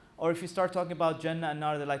 Or if you start talking about Jannah and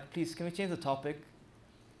Nar, they're like, please, can we change the topic?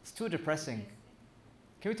 It's too depressing.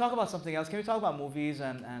 Can we talk about something else? Can we talk about movies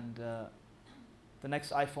and the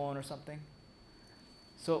next iPhone or something?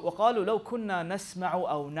 So, وَقَالُوا لَوْ كُنَّا نَسْمَعُ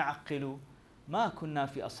أَوْ نَعْقِلُ مَا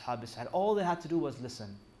كُنَّا فِي أَصْحَابِ السَّعِيرِ. All they had to do was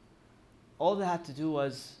listen. All they had to do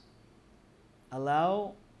was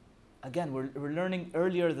allow, again, we're learning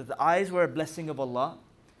earlier that the eyes were a blessing of Allah.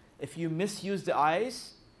 If you misuse the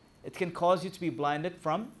eyes, it can cause you to be blinded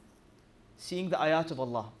from seeing the ayat of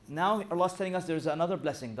Allah. Now Allah is telling us there's another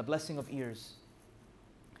blessing, the blessing of ears.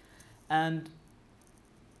 And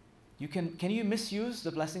can you misuse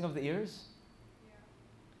the blessing of the ears?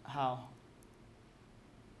 Yeah. How?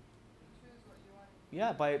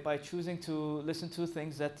 Yeah, by choosing to listen to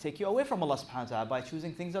things that take you away from Allah subhanahu wa ta'ala, by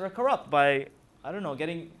choosing things that are corrupt, by, I don't know,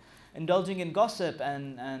 indulging in gossip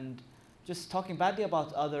and just talking badly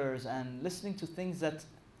about others and listening to things that,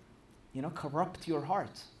 corrupt your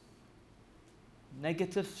heart.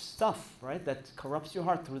 Negative stuff, right, that corrupts your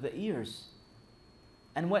heart through the ears.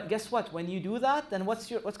 And guess what? When you do that, then what's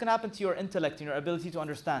going to happen to your intellect and your ability to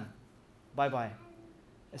understand? Bye-bye.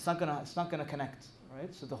 It's not gonna connect,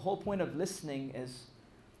 right? So the whole point of listening is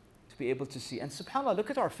to be able to see. And subhanAllah, look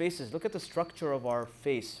at our faces. Look at the structure of our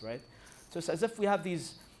face, right? So it's as if we have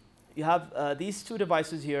you have these two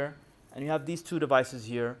devices here, and you have these two devices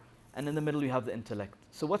here, and in the middle you have the intellect.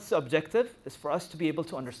 So what's the objective? Is for us to be able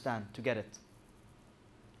to understand, to get it.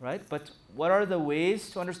 Right? But what are the ways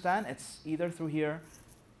to understand? It's either through here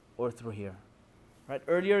or through here. Right?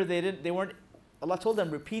 Earlier they weren't, Allah told them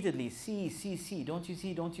repeatedly, see, don't you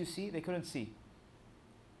see, don't you see? They couldn't see.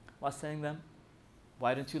 Allah was telling them,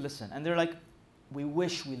 why don't you listen? And they're like, we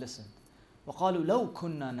wish we listened. وَقَالُوا لَوْ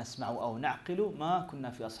كُنَّا نَسْمَعُ أَوْ نَعْقِلُ مَا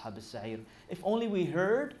كُنَّا فِي أَصْحَابِ السَّعِيرِ. If only we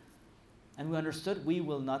heard and we understood, we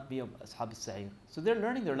will not be of Ashab al-Sa'ir. So they're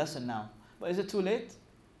learning their lesson now. But is it too late?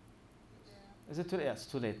 Is it too late? Yeah, it's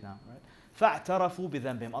too late now, right? فَاعْتَرَفُوا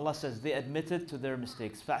بِذَنْبِهِمْ. Allah says they admitted to their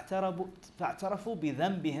mistakes. فَاعْتَرَفُوا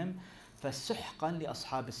بِذَنْبِهِمْ فَسُحْقًا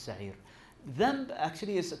لِأَصْحَابِ السَّعِيرِ. Dhanb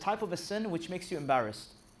actually is a type of a sin which makes you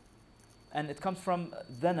embarrassed. And it comes from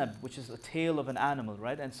dhanab, which is a tail of an animal,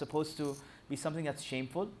 right? And it's supposed to be something that's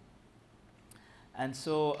shameful. And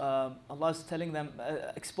so Allah is telling them,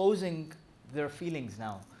 exposing their feelings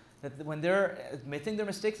now. That when they're admitting their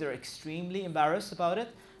mistakes, they're extremely embarrassed about it.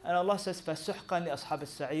 And Allah says, فَسُحْقًا لِأَصْحَابِ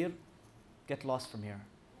السَّعِيرِ. Get lost from here.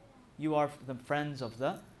 You are the friends of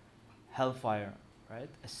the hellfire, right?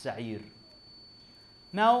 As-Sa'ir.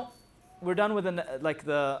 Now, we're done with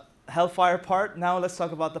the hellfire part. Now let's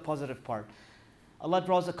talk about the positive part. Allah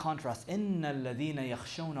draws a contrast. إِنَّ الَّذِينَ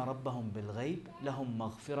يَخْشَوْنَ رَبَّهُمْ بِالْغَيْبِ لَهُمْ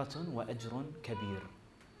مَغْفِرَةٌ وَأَجْرٌ كَبِيرٌ.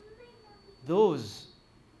 Those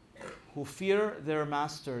who fear their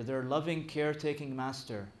master, their loving, caretaking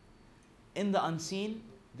master, in the unseen,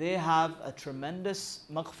 they have a tremendous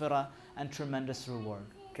maghfirah and tremendous reward.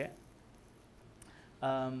 Okay?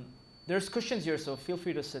 There's cushions here, so feel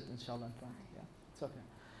free to sit, inshallah, in front. Yeah, it's okay.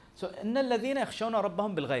 So, إِنَّ الَّذِينَ يَخْشَوْنَ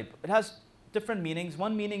رَبَّهُمْ بِالْغَيْبِ. It has different meanings.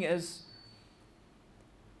 One meaning is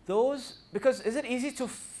those, because is it easy to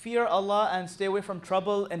fear Allah and stay away from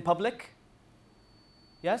trouble in public?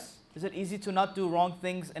 Yes? Is it easy to not do wrong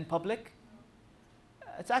things in public?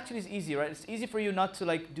 It's actually easy, right? It's easy for you not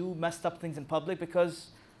to do messed up things in public because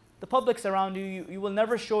the public's around you. You will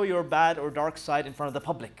never show your bad or dark side in front of the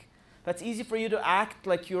public. That's easy for you to act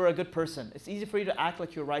like you're a good person. It's easy for you to act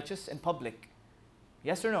like you're righteous in public.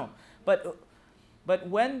 Yes or no? But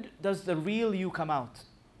when does the real you come out?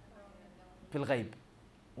 Fil ghaib.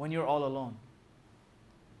 When you're all alone.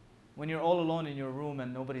 When you're all alone in your room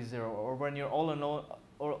and nobody's there, or when you're all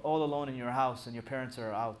alone in your house and your parents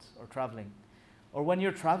are out or traveling. Or when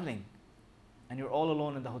you're traveling and you're all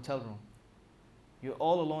alone in the hotel room. You're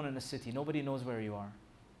all alone in a city. Nobody knows where you are.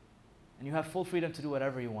 And you have full freedom to do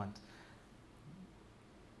whatever you want.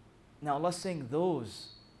 Now Allah's saying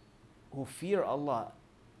those who fear Allah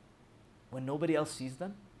when nobody else sees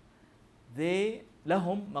them, they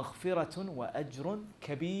لهم مغفرة وأجر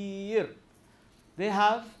كبير. They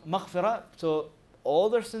have maghfirah, so all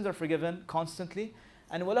their sins are forgiven constantly,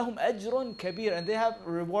 And وَلَهُمْ أَجْرٌ كَبِير. And they have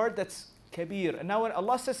a reward that's kabir. And now when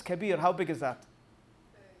Allah says kabir, how big is that?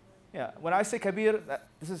 Yeah, when I say kabir,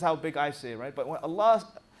 this is how big I say, right? But when Allah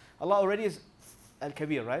already is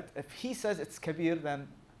al-kabir, right? If He says it's kabir, then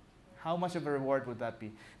how much of a reward would that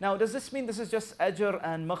be? Now, does this mean this is just ajr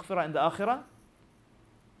and maghfirah in the akhirah?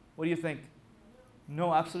 What do you think?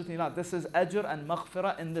 No, absolutely not. This is ajr and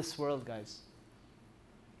maghfirah in this world, guys.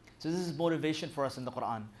 So this is motivation for us in the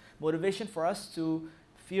Quran. Motivation for us to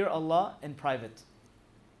fear Allah in private,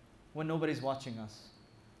 when nobody's watching us.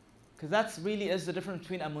 Because that's really is the difference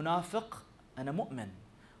between a munafiq and a mu'min.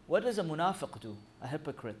 What does a munafiq do? A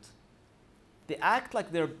hypocrite. They act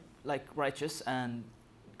like they're like righteous and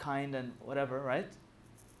kind and whatever, right?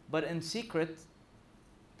 But in secret,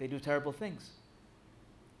 they do terrible things.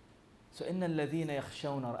 So إِنَّ الَّذِينَ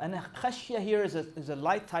يَخْشَوْنَ. And khashya here is a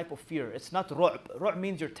light type of fear. It's not ru'b. Ru'b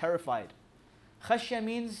means you're terrified. Khashya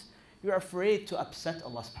means you're afraid to upset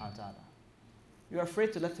Allah subhanahu wa ta'ala. You're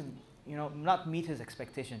afraid to let Him, not meet His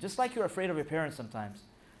expectations. Just like you're afraid of your parents sometimes.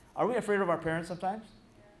 Are we afraid of our parents sometimes?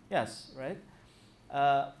 Yeah. Yes, right?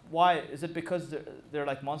 Why? Is it because they're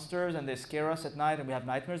like monsters and they scare us at night and we have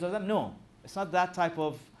nightmares of them? No. It's not that type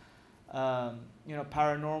of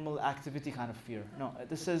paranormal activity kind of fear. No,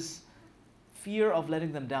 this is fear of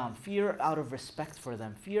letting them down. Fear out of respect for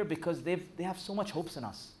them. Fear because they have so much hopes in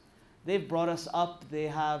us. They've brought us up. They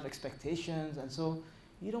have expectations. And so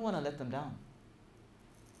you don't want to let them down.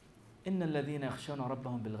 إِنَّ الَّذِينَ يَخْشَوْنَ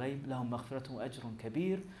رَبَّهُمْ بِالْغَيْبِ لَهُمْ مَغْفِرَةٌ وَأَجْرٌ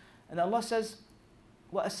كَبِيرٌ. And Allah says,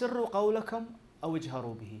 وَأَسِرُّوا قَوْلَكُمْ أَوْ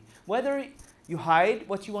اجْهَرُوا بِهِ. Whether you hide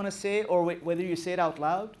what you want to say or whether you say it out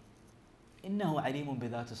loud, إِنَّهُ عَلِيمٌ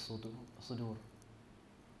بِذَاتِ الصُّدُورِ.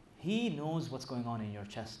 He knows what's going on in your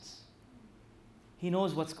chests. He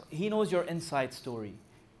knows your inside story.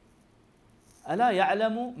 أَلَا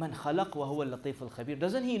يَعْلَمُ مَنْ خَلَقْ وَهُوَ اللَّطِيفُ الْخَبِيرُ.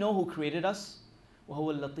 Doesn't He know who created us?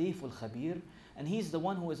 وَهُوَ اللَّطِيفُ الْخَبِيرُ. And He's the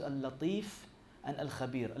one who is Al-Latif and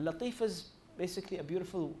Al-Khabir. Al-Latif is basically a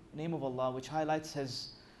beautiful name of Allah which highlights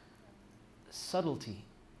His subtlety.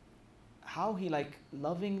 How He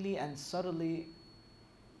lovingly and subtly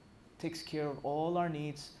takes care of all our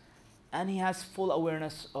needs, and He has full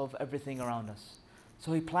awareness of everything around us.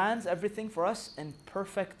 So He plans everything for us in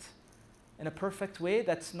a perfect way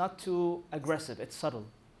that's not too aggressive. It's subtle.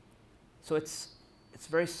 So it's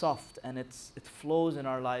very soft and it flows in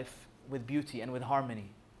our life with beauty and with harmony.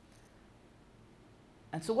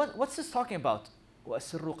 And so what's this talking about?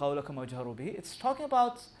 وَأَسِرُّوا قَوْلَكُمْ وَاجْهَرُوا بِهِ. It's talking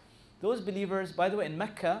about those believers. By the way, in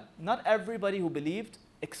Mecca, not everybody who believed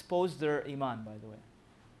exposed their iman, by the way.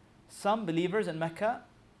 Some believers in Mecca,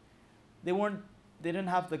 they didn't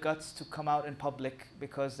have the guts to come out in public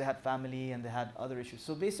because they had family and they had other issues.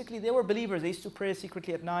 So basically they were believers. They used to pray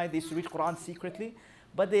secretly at night. They used to read Quran secretly.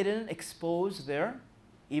 But they didn't expose their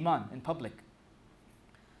iman in public.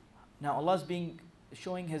 Now Allah's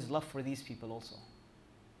showing His love for these people also.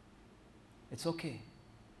 It's okay.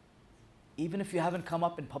 Even if you haven't come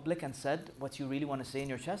up in public and said what you really want to say in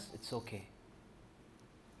your chest, it's okay.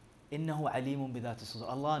 إِنَّهُ عَلِيمٌ بِذَاتِ الصُّدُورِ.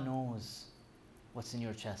 Allah knows what's in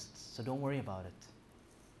your chest, so don't worry about it.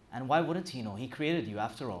 And why wouldn't He know? He created you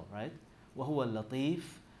after all, right? وَهُوَ اللَّطِيفُ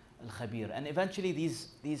الْخَبِيرُ. And eventually these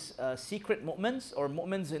secret mu'mins or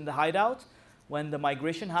mu'mins in the hideout, when the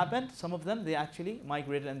migration happened, some of them, they actually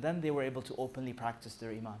migrated and then they were able to openly practice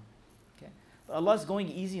their iman. Okay? But Allah is going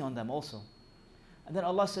easy on them also. And then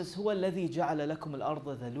Allah says, هُوَ الَّذِي جَعَلَ لَكُمُ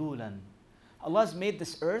الْأَرْضَ ذَلُولًا. Allah has made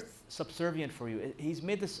this earth subservient for you. He's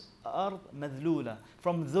made this ard madhlula,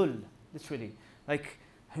 from dhul, literally, like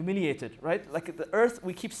humiliated, right? Like the earth,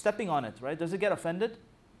 we keep stepping on it, right? Does it get offended?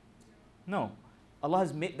 No. Allah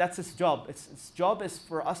has made, that's His job. Its job is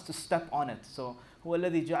for us to step on it. So, هُوَ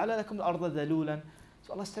الَّذِي جَعَلَ لَكُمُ الْأَرْضَ ذَلُولًا.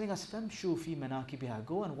 So Allah is telling us, فَامْشُوا فِي مَنَاكِبِهَا.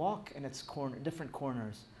 Go and walk in its different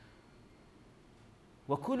corners.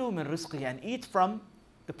 وَكُلُوا مِن رِزْقِهِ. And eat from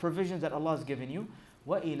the provisions that Allah has given you.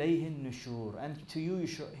 وَإِلَيْهِ النُّشُورِ. And to you,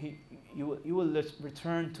 you will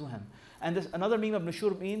return to Him. And this, another meaning of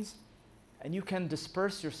nushur means, and you can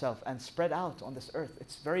disperse yourself and spread out on this earth.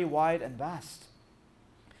 It's very wide and vast.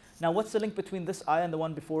 Now, what's the link between this ayah and the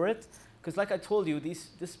one before it? Because like I told you,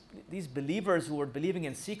 these believers who were believing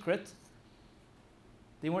in secret,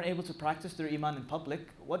 they weren't able to practice their iman in public.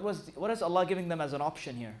 What is Allah giving them as an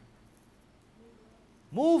option here?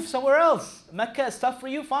 Move somewhere else. Mecca is tough for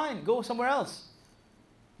you, fine, go somewhere else.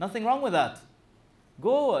 Nothing wrong with that.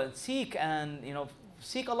 Go and seek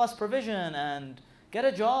Allah's provision and get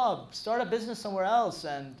a job, start a business somewhere else,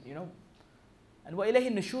 and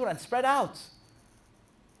وَإِلَيْهِ النُّشُورِ, and spread out.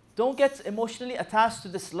 Don't get emotionally attached to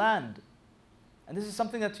this land. And this is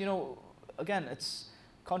something that, again, it's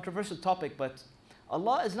a controversial topic, but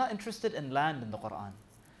Allah is not interested in land in the Quran.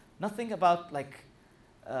 Nothing about like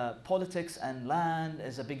politics and land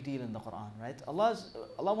is a big deal in the Quran, right? Allah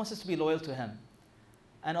wants us to be loyal to Him.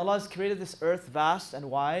 And Allah has created this earth vast and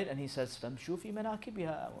wide, and He says, فَامْشُوا فِي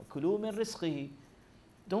مَنَاكِبِهَا وَكُلُوا مِن رِزْقِهِ.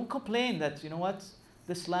 Don't complain that, you know what,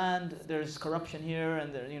 this land, there's corruption here,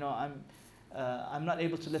 and there, you know, I'm not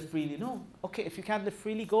able to live freely. No, okay, if you can't live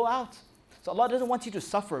freely, go out. So Allah doesn't want you to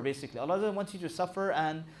suffer, basically. Allah doesn't want you to suffer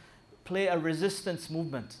and play a resistance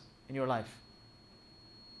movement in your life.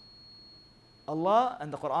 Allah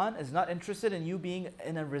and the Quran is not interested in you being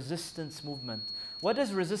in a resistance movement. What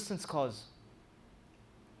does resistance cause?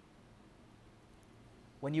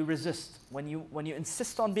 When you resist, when you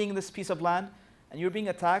insist on being in this piece of land and you're being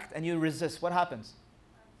attacked and you resist, what happens?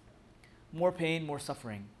 More pain, more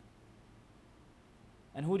suffering.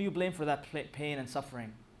 And who do you blame for that pain and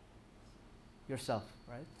suffering? Yourself,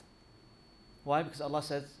 right? Why? Because Allah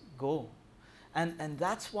says, go. And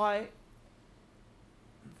that's why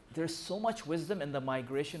there's so much wisdom in the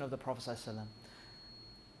migration of the Prophet ﷺ.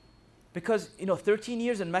 Because, 13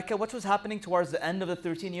 years in Mecca, what was happening towards the end of the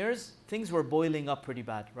 13 years? Things were boiling up pretty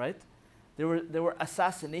bad, right? There were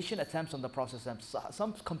assassination attempts on the Prophet ﷺ.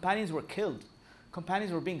 Some companions were killed.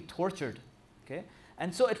 Companions were being tortured, okay?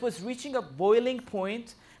 And so it was reaching a boiling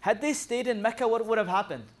point. Had they stayed in Mecca, what would have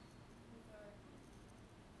happened?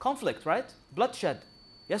 Conflict, right? Bloodshed.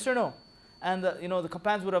 Yes or no? And the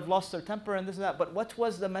companions would have lost their temper and this and that. But what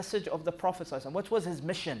was the message of the Prophet ﷺ? What was his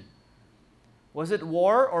mission? Was it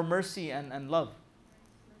war or mercy and love?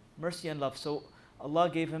 Mercy and love. So Allah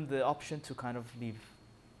gave him the option to kind of leave.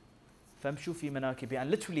 فَامْشُوا فِي مَنَاكِبِهَا. And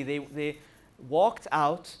literally they walked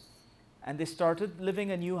out and they started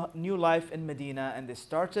living a new life in Medina, and they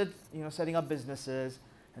started setting up businesses,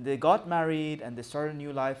 and they got married and they started a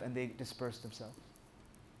new life, and they dispersed themselves.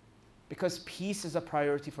 Because peace is a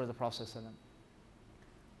priority for the Prophet ﷺ.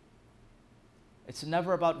 It's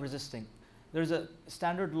never about resisting. There's a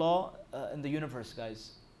standard law in the universe,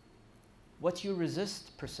 guys. What you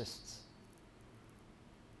resist persists.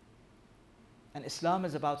 And Islam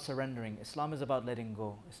is about surrendering. Islam is about letting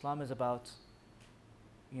go. Islam is about,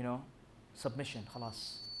 submission.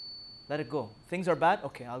 Khalas. Let it go. Things are bad?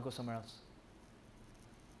 Okay, I'll go somewhere else.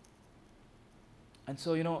 And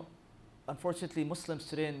so, unfortunately, Muslims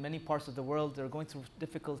today in many parts of the world, they're going through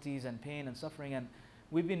difficulties and pain and suffering. And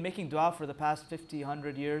we've been making dua for the past 50,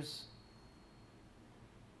 100 years.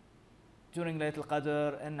 During Laylatul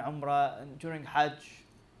Qadr, in Umrah, and during Hajj,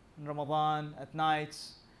 in Ramadan, at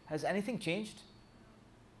nights. Has anything changed?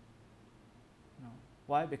 No.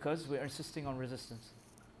 Why? Because we're insisting on resistance.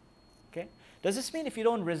 Okay? Does this mean if you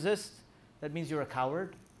don't resist, that means you're a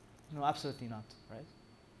coward? No, absolutely not, right?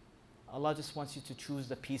 Allah just wants you to choose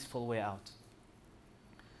the peaceful way out.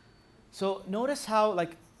 So notice how,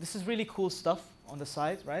 this is really cool stuff on the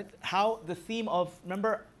side, right? How the theme of,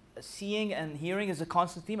 remember, seeing and hearing is a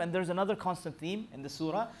constant theme, and there's another constant theme in the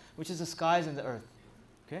surah, which is the skies and the earth.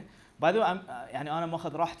 Okay? By the way,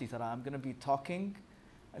 I'm going to be talking,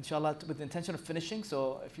 inshallah, with the intention of finishing.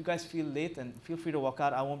 So if you guys feel late, and feel free to walk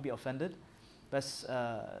out, I won't be offended. بس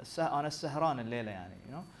أنا السهران الليلة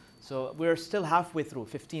يعني, So we're still halfway through,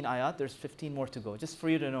 15 ayat. There's 15 more to go, just for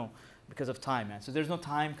you to know, because of time. Man. So there's no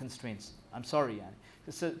time constraints. I'm sorry. Yani.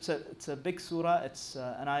 It's a big surah,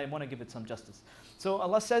 and I want to give it some justice. So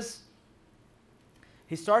Allah says,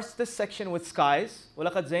 He starts this section with skies.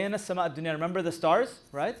 وَلَقَدْ زَيَّنَا السَّمَاءَ الدُّنْيَا. Remember the stars,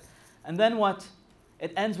 right? And then what?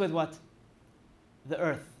 It ends with what? The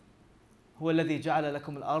earth. هُوَ الَّذِي جَعَلَ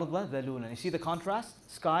لَكُمُ الْأَرْضَ ذَلُولًا. You see the contrast?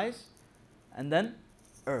 Skies, and then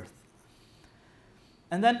earth.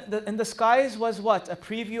 And then in the skies was what? A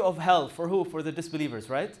preview of hell. For who? For the disbelievers,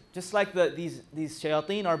 right? Just like these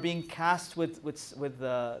shayateen are being cast with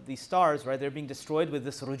these stars, right? They're being destroyed with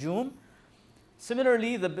this rujum.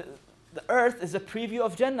 Similarly, the earth is a preview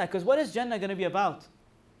of Jannah. Because what is Jannah going to be about?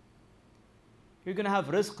 You're going to have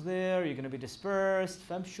rizq there. You're going to be dispersed.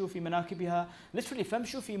 فَامْشُوا فِي مَنَاكِبِهَا. Literally,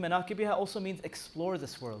 فَامْشُوا فِي مَنَاكِبِهَا also means explore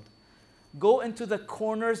this world. Go into the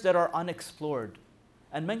corners that are unexplored.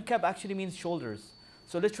 And mankab actually means shoulders.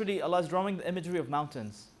 So literally, Allah is drawing the imagery of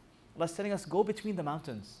mountains. Allah is telling us, go between the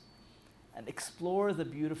mountains and explore the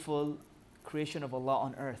beautiful creation of Allah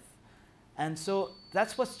on earth. And so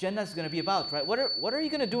that's what Jannah is going to be about, right? What are you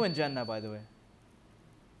going to do in Jannah, by the way?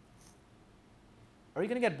 Are you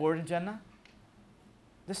going to get bored in Jannah?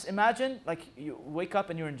 Just imagine, you wake up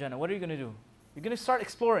and you're in Jannah. What are you going to do? You're going to start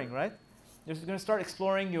exploring, right? You're going to start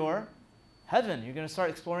exploring your heaven. You're going to start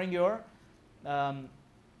exploring your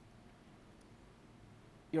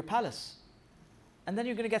palace. And then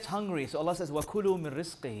you're going to get hungry. So Allah says, وَكُلُوا مِن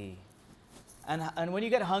رِزْقِهِ. And when you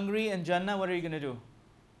get hungry in Jannah, what are you going to do?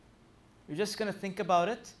 You're just going to think about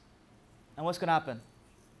it, and what's going to happen?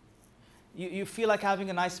 You feel like having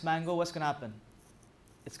a nice mango, what's going to happen?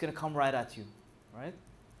 It's going to come right at you, right?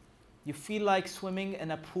 You feel like swimming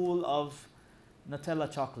in a pool of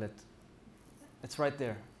Nutella chocolate. It's right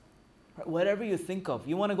there. Whatever you think of.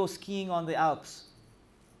 You want to go skiing on the Alps.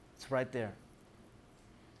 It's right there.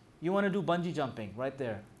 You want to do bungee jumping, right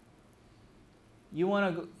there. You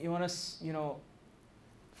want to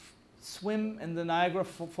swim in the Niagara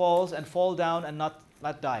Falls and fall down and not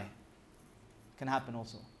die. Can happen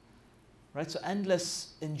also. Right? So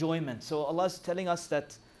endless enjoyment. So Allah is telling us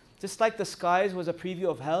that just like the skies was a preview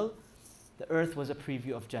of hell, the earth was a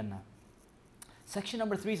preview of Jannah. Section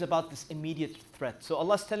number 3 is about this immediate threat. So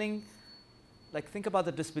Allah is telling, think about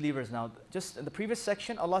the disbelievers now. Just in the previous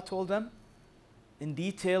section, Allah told them in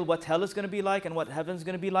detail what hell is going to be like and what heaven is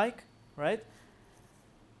going to be like, right?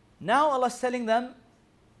 Now Allah is telling them,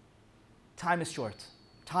 time is short.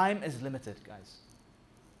 Time is limited, guys.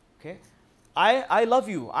 Okay? I love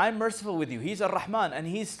you. I'm merciful with you. He's Ar-Rahman. And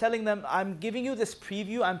He's telling them, I'm giving you this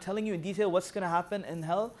preview. I'm telling you in detail what's going to happen in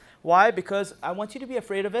hell. Why? Because I want you to be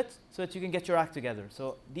afraid of it so that you can get your act together.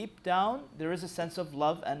 So deep down, there is a sense of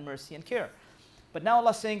love and mercy and care. But now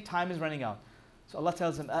Allah is saying time is running out. So Allah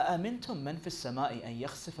tells them, أَأَمِنْتُم مَّن فِي السَّمَاءِ أَن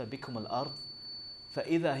يَخْسِفَ بِكُمُ الْأَرْضِ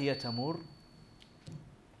فَإِذَا هِيَ تَمُورُ.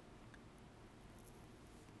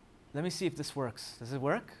 Let me see if this works. Does it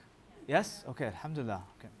work? Yes? Okay, alhamdulillah.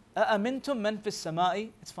 Okay. أأمنتم من في السماء.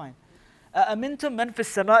 It's fine. أأمنتم من في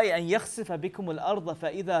السماء أن يخسف بكم الأرض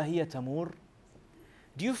فإذا هي تمور.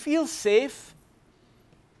 Do you feel safe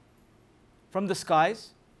from the skies?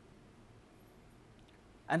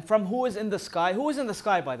 And from who is in the sky? Who is in the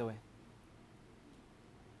sky, by the way?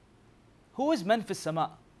 Who is من في السماء?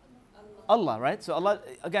 Allah, right? So Allah,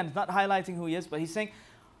 again, not highlighting who He is, but He's saying,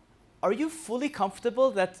 are you fully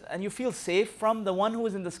comfortable that, and you feel safe from the one who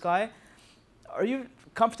is in the sky? Are you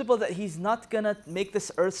comfortable that He's not going to make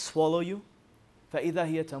this earth swallow you? فَإِذَا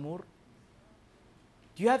هِيَ تَمُورُ.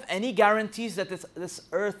 Do you have any guarantees that this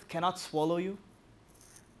earth cannot swallow you?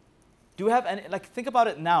 Do you have any, think about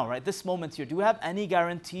it now, right? This moment here. Do you have any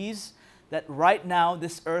guarantees that right now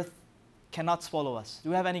this earth cannot swallow us? Do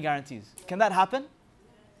you have any guarantees? Can that happen?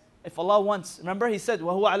 If Allah wants. Remember He said,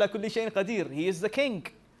 وَهُوَ عَلَى كُلِّ شَيْءٍ قَدِيرٌ. He is the king.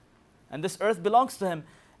 And this earth belongs to Him.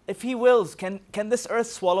 If He wills, can this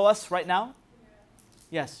earth swallow us right now?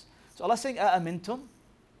 Yes. So Allah is saying, أَأَمِنْتُم.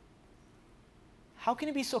 How can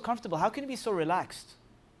you be so comfortable? How can you be so relaxed?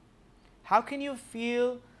 How can you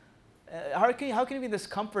feel, how can you be in this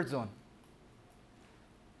comfort zone?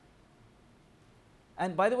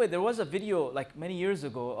 And by the way, there was a video many years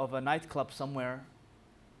ago of a nightclub somewhere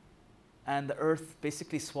and the earth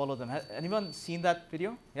basically swallowed them. Has anyone seen that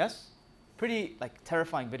video? Yes? Pretty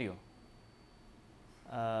terrifying video.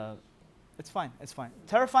 It's fine.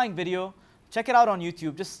 Terrifying video. Check it out on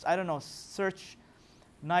YouTube. Just, I don't know, search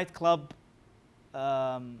nightclub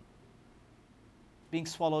being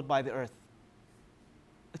swallowed by the earth.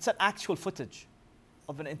 It's an actual footage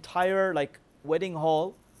of an entire wedding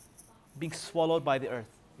hall being swallowed by the earth.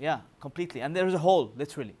 Yeah, completely. And there's a hole,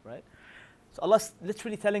 literally, right? So Allah's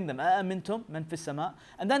literally telling them, أَأَمِنْتُم مَّن فِي السَّمَاءِ.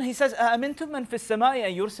 And then He says, أَأَمِنْتُم مَّن فِي السَّمَاءِ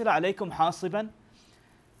أَن يُرْسِلَ عَلَيْكُمْ حَاصِبًا.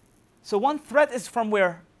 So one threat is from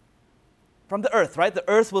where? From the earth, right? The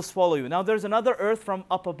earth will swallow you. Now there's another earth from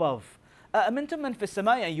up above. أَأَمِنْتُم مَّن فِي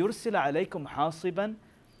السَّمَاءِ أَن يُرْسِلَ عَلَيْكُمْ حَاصِبًا.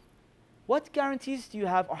 What guarantees do you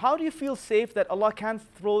have, or how do you feel safe that Allah can't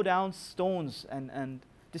throw down stones and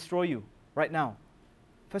destroy you right now?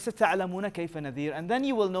 فَسَتَعْلَمُونَ كَيْفَ نَذِيرٌ. And then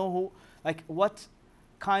you will know who, what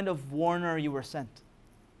kind of warner you were sent.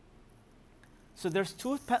 So there's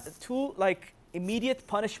two immediate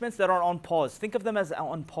punishments that are on pause. Think of them as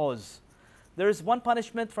on pause. There is one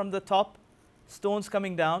punishment from the top, stones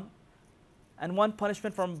coming down, and one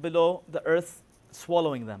punishment from below, the earth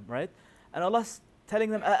swallowing them, right? And Allah's telling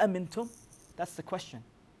them, أَأَمِنْتُم. That's the question.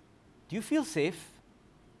 Do you feel safe?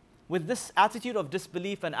 With this attitude of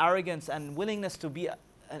disbelief and arrogance and willingness to be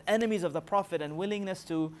enemies of the Prophet and willingness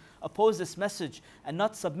to oppose this message and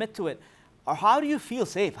not submit to it, or how do you feel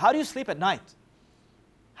safe? How do you sleep at night?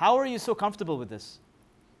 How are you so comfortable with this?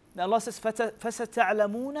 Now Allah says,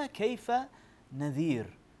 فَسَتَعْلَمُونَ كَيْفَ نَذِيرٌ.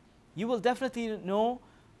 You will definitely know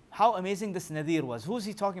how amazing this Nadir was. Who's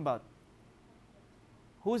He talking about?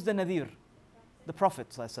 Who's the Nadir? The Prophet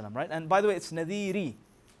ﷺ, right? And by the way, it's Nadiri.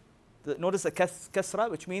 Notice the kasra,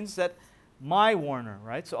 which means that my warner,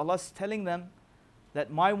 right? So Allah is telling them that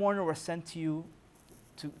my warner was sent to you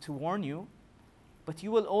to warn you, but you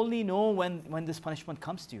will only know when this punishment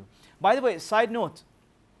comes to you. By the way, side note,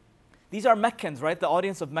 these are Meccans, right? The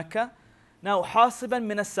audience of Mecca. Now, حَاصِبًا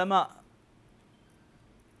مِنَ السَّمَاءِ.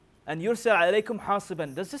 And يُرْسِلْ عَلَيْكُمْ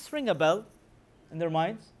حَاصِبًا. Does this ring a bell in their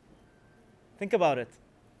minds? Think about it.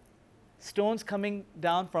 Stones coming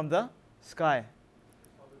down from the sky.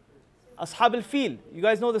 Ashab al-Fil. You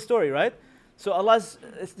guys know the story, right? So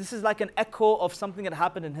this is like an echo of something that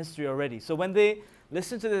happened in history already. So when they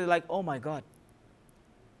listen to this, they're like, oh my God,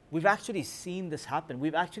 we've actually seen this happen.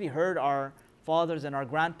 We've actually heard our fathers and our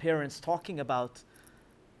grandparents talking about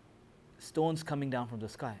stones coming down from the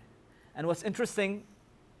sky. And what's interesting,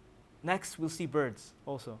 next we'll see birds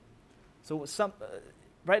also. So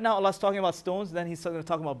right now Allah's talking about stones, then He's going to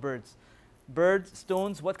talk about birds. Birds,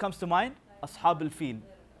 stones, what comes to mind? Ashab al-Fil.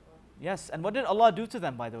 Yes, and what did Allah do to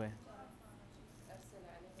them, by the way?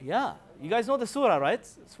 Yeah, you guys know the surah, right?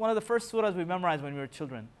 It's one of the first surahs we memorized when we were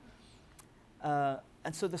children.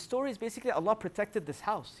 And so the story is basically Allah protected this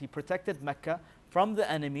house. He protected Mecca from the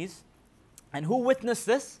enemies. And who witnessed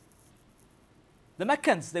this? The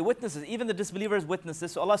Meccans, they witnessed it. Even the disbelievers witnessed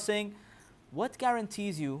this. So Allah is saying, what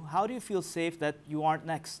guarantees you, how do you feel safe that you aren't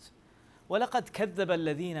next? وَلَقَدْ كَذَّبَ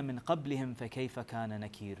الَّذِينَ مِنْ قَبْلِهِمْ فَكَيْفَ كَانَ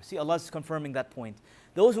نَكِيرٌ. See, Allah is confirming that point.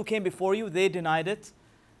 Those who came before you, they denied it.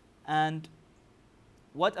 And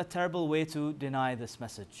what a terrible way to deny this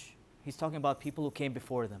message. He's talking about people who came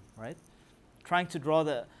before them, right? Trying to draw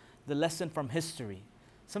the lesson from history.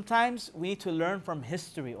 Sometimes we need to learn from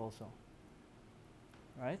history also,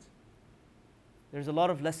 right? There's a lot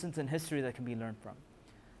of lessons in history that can be learned from.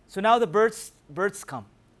 So now the birds come.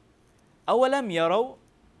 أَوَلَمْ يَرَوْا.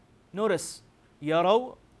 Notice,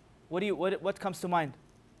 يَرَوْا, what comes to mind?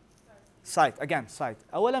 Sight, again, sight.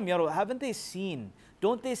 أَوَلَمْ يَرَوْا. Haven't they seen?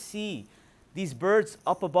 Don't they see these birds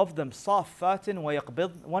up above them? صَافَّاتٍ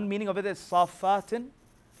وَيَقْبِضْ. One meaning of it is صَافَّاتٍ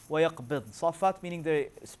وَيَقْبِضْ. صَافَّات meaning they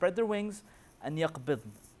spread their wings, and يَقْبِضْ.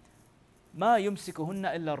 مَا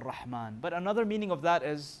يُمْسِكُهُنَّ إِلَّا الرَّحْمَنِ. But another meaning of that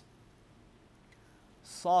is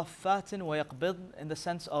صَافَّاتٍ وَيَقْبِضْ, in the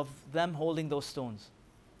sense of them holding those stones.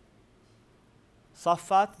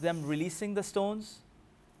 Safat, them releasing the stones.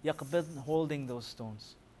 Yaqbid, holding those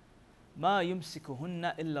stones. Ma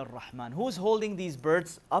yumsikuhunna illa ar-Rahman. Who's holding these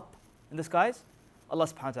birds up in the skies? Allah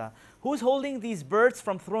subhanahu wa ta'ala. Who's holding these birds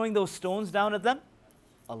from throwing those stones down at them?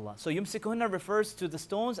 Allah. So yumsikuhunna refers to the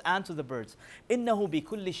stones and to the birds. Innahu bi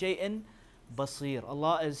kulli shay'in basir.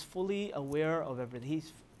 Allah is fully aware of everything.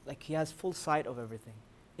 He has full sight of everything.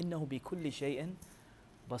 Innahu bi kulli shay'in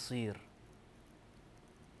basir.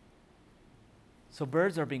 So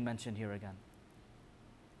birds are being mentioned here again.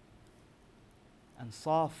 And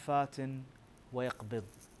صَافَّاتٍ وَيَقْبِضْ.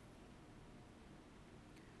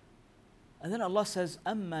 And then Allah says,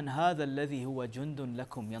 أَمَّنْ هَذَا الَّذِي هُوَ جُنْدٌ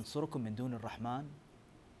لَكُمْ يَنْصُرُكُمْ مِنْ دُونِ الرَّحْمَنِ.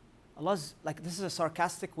 Allah's like, this is a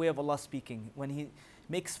sarcastic way of Allah speaking when He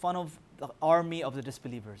makes fun of the army of the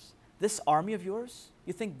disbelievers. This army of yours,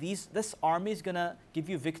 you think this army is going to give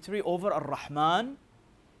you victory over Ar-Rahman?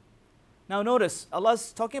 Now notice,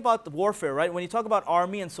 Allah's talking about warfare, right? When you talk about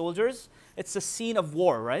army and soldiers, it's a scene of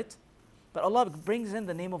war, right? But Allah brings in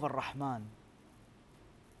the name of Ar-Rahman.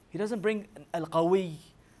 He doesn't bring Al-Qawi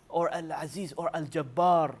or Al-Aziz or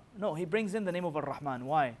Al-Jabbar. No, He brings in the name of Ar-Rahman.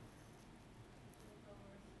 Why?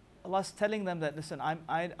 Allah's telling them that, listen,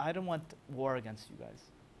 I don't want war against you guys.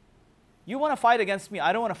 You want to fight against me,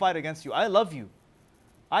 I don't want to fight against you. I love you.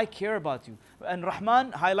 I care about you. And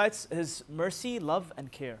Rahman highlights His mercy, love, and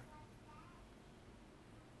care.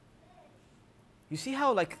 You see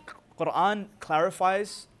how Quran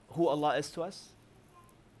clarifies who Allah is to us?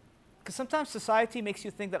 Because sometimes society makes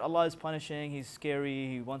you think that Allah is punishing, He's scary,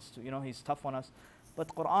 He wants to, He's tough on us.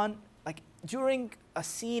 But Quran, during a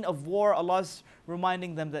scene of war, Allah's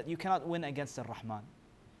reminding them that you cannot win against Ar-Rahman.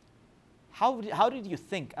 How did you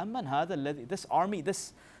think? أَمَّنْ هَذَا الَّذِي. This army,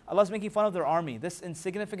 Allah's making fun of their army, this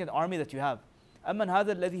insignificant army that you have. أَمَّنْ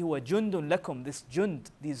هَذَا الَّذِي هُوَ جُنْدٌ لَكُمْ. This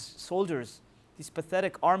jund, these soldiers, this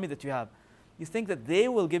pathetic army that you have. You think that they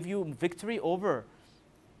will give you victory over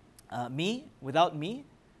me, without me?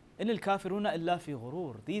 إِنِ الْكَافِرُونَ إِلَّا فِي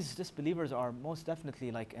غُرُورٍ. These disbelievers are most definitely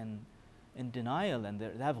in denial, and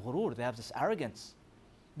they have ghurur, they have this arrogance.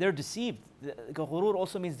 They're deceived. Ghurur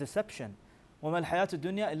also means deception. وَمَا الْحَيَاةُ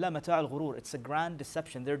الدُّنْيَا إِلَّا مَتَاعُ الْغُرُورِ. It's a grand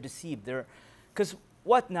deception. They're deceived. Because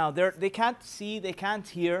what now? They can't see, they can't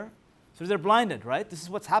hear, so they're blinded, right? This is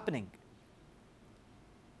what's happening.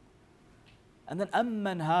 And then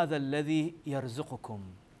أَمَّنْ هَذَا الَّذِي يَرْزُقُكُمْ.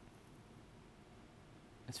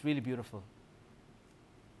 It's really beautiful.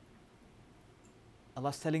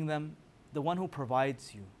 Allah's telling them, the one who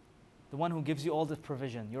provides you, the one who gives you all the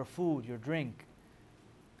provision, your food, your drink,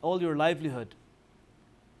 all your livelihood.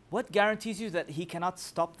 What guarantees you that He cannot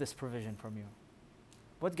stop this provision from you?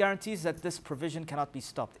 What guarantees that this provision cannot be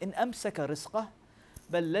stopped? إِنْ أَمْسَكَ رِزْقَهُ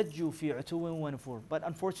بل لجوا في عتو ونفور. But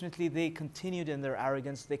unfortunately, they continued in their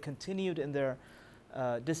arrogance, they continued in their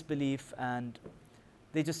disbelief, and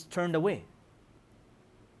they just turned away.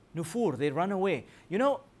 Nufur, they run away. You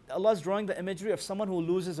know, Allah is drawing the imagery of someone who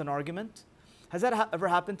loses an argument. Has that ever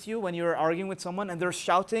happened to you when you're arguing with someone and they're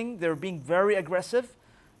shouting, they're being very aggressive?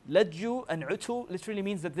 Lajju and utu literally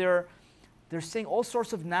means that they're saying all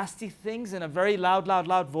sorts of nasty things in a very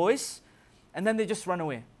loud voice, and then they just run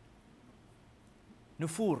away.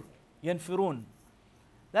 Nufur, yanfirun.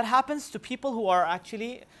 That happens to people who are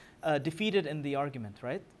actually defeated in the argument,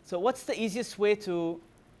 right? So what's the easiest way to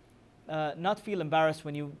not feel embarrassed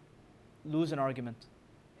when you lose an argument?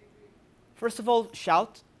 First of all,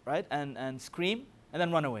 shout, right? And scream, and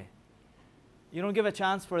then run away. You don't give a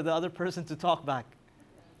chance for the other person to talk back.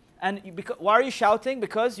 And why are you shouting?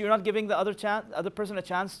 Because you're not giving the other person a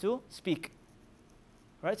chance to speak.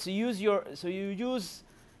 Right? So you use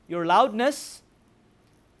your loudness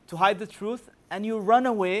to hide the truth, and you run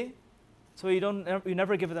away, so you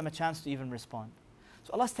never give them a chance to even respond.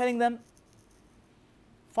 So Allah's telling them,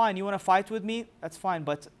 fine, you want to fight with me? That's fine,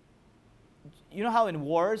 but you know how in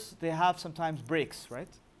wars they have sometimes breaks, right?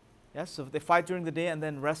 Yes, so they fight during the day and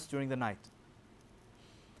then rest during the night.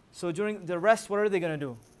 So during the rest, what are they going to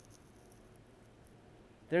do?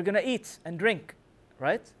 They're going to eat and drink,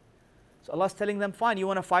 right? So Allah's telling them, fine, you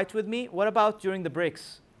want to fight with me? What about during the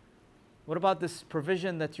breaks? What about this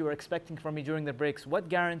provision that you are expecting from me during the breaks? What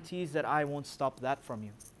guarantees that I won't stop that from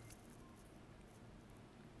you?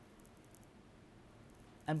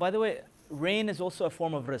 And by the way, rain is also a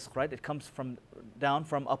form of rizq, right? It comes from down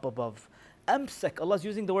from up above. Amsak, Allah's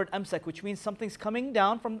using the word amsak, which means something's coming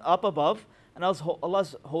down from up above, and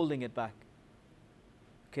Allah's holding it back.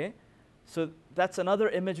 Okay? So that's another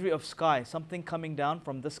imagery of sky, something coming down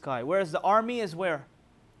from the sky. Whereas the army is where?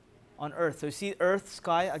 On earth. So you see earth,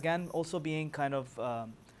 sky, again, also being kind of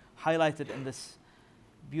highlighted in this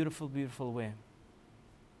beautiful, beautiful way.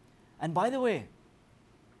 And by the way,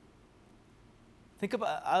 think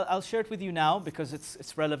about, I'll share it with you now because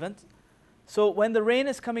it's relevant. So when the rain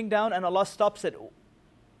is coming down and Allah stops it,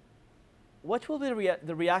 what will be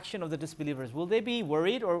the reaction of the disbelievers? Will they be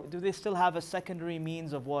worried, or do they still have a secondary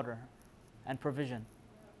means of water and provision?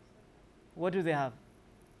 What do they have?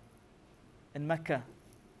 In Mecca?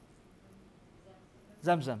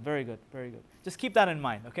 Zamzam. Very good, very good. Just keep that in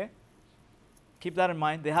mind, okay? Keep that in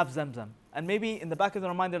mind. They have Zamzam. And maybe in the back of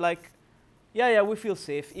their mind, they're like, yeah, we feel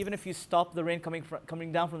safe. Even if you stop the rain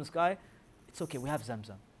coming down from the sky, it's okay, we have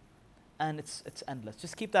Zamzam. And it's endless.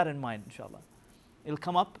 Just keep that in mind, inshallah. It'll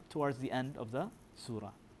come up towards the end of the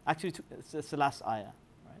surah. Actually, it's the last ayah,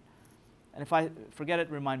 right? And if I forget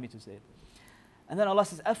it, remind me to say it. And then Allah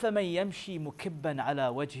says, أَفَمَنْ يَمْشِي مُكِبًّا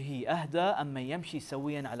عَلَى وَجْهِهِ أَهْدَى أَمَّنْ يَمْشِي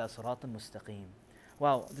سَوِيًّا عَلَى صِرَاطٍ مُسْتَقِيمٍ.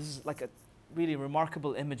 Wow, this is like a really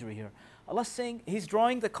remarkable imagery here. Allah's saying, He's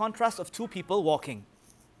drawing the contrast of two people walking.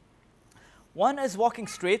 One is walking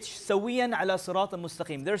straight, سَوِيًّا عَلَى صِرَاطٍ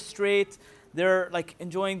مُسْتَقِيمٍ. They're straight, they're like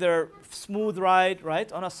enjoying their smooth ride,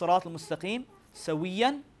 right? On a صِرَاط المستقيم,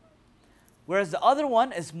 سَوِيًّا. Whereas the other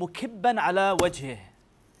one is مُكِبًّا عَلَى وَجْهِهِ.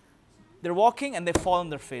 They're walking and they fall on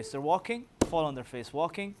their face. They're walking, fall on their face.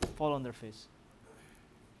 Walking, fall on their face.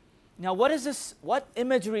 Now what is this? What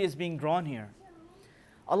imagery is being drawn here?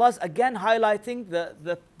 Allah is again highlighting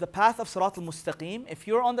the path of Sirat al-Mustaqim. If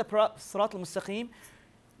you're on the Sirat al-Mustaqim,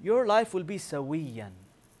 your life will be sawiyan.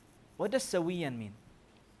 What does sawiyan mean?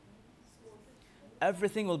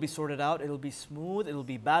 Everything will be sorted out. It'll be smooth. It'll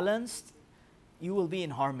be balanced. You will be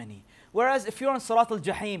in harmony. Whereas if you're on Sirat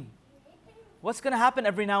al-Jahim, what's going to happen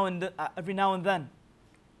every now and then?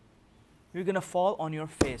 You're going to fall on your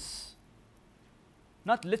face.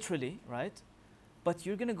 Not literally, right? But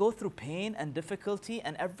you're going to go through pain and difficulty,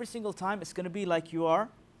 and every single time it's going to be like you are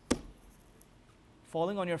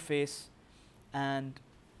falling on your face, and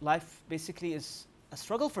life basically is a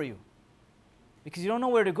struggle for you because you don't know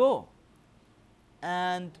where to go.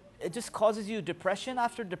 And it just causes you depression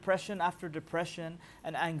after depression after depression,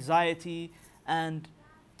 and anxiety, and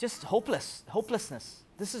just hopelessness.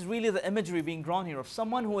 This is really the imagery being drawn here of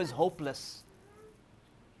someone who is hopeless.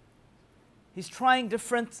 He's trying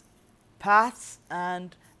different paths,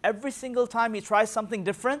 and every single time he tries something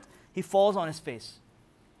different, he falls on his face.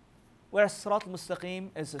 Whereas Sirat al-Mustaqim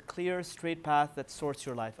is a clear, straight path that sorts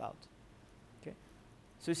your life out. Okay?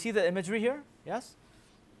 So you see the imagery here? Yes?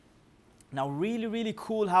 Now really, really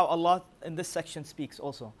cool how Allah in this section speaks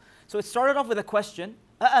also. So it started off with a question.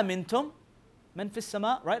 أَأَمِنْتُمْ مَنْ فِي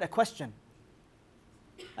السَّمَاءِ? Right? A question.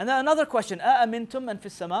 And then another question. أَأَمِنْتُمْ مَنْ فِي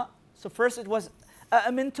السَّمَاءِ? So first it was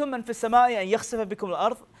أَأَمِنْتُمْ مَنْ فِي السَّمَاءِ أَنْ يَخْسِفَ بِكُمُ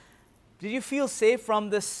الْأَرْضِ? Did you feel safe from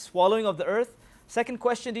this swallowing of the earth? Second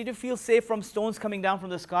question, did you feel safe from stones coming down from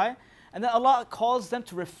the sky? And then Allah calls them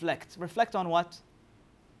to reflect. Reflect on what?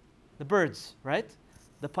 The birds, right?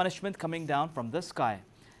 The punishment coming down from the sky.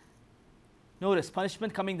 Notice,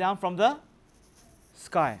 punishment coming down from the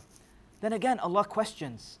sky. Then again, Allah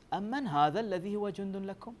questions, أَمَّنْ هَذَا الَّذِي هُوَ جُنْدٌ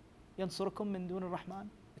لَكُمْ يَنْصُرُكُم مِّن دُونِ الرَّحْمَنِ.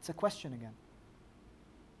 It's a question again.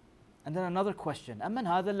 And then another question, أَمَّنْ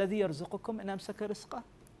هَذَا الَّذِي يَرْزُقُكُمْ إِنْ أَمْسَكَ رِزْقَهُ.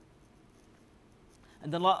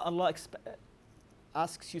 And then Allah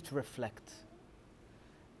asks you to reflect.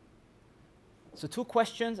 So 2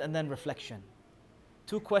 questions and then reflection.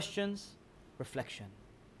 2 questions, reflection.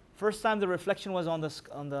 First time the reflection was on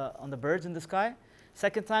the birds in the sky.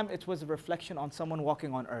 Second time it was a reflection on someone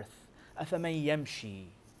walking on earth. أَفَمَن يَمْشِي.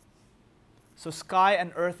 So sky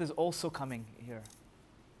and earth is also coming here.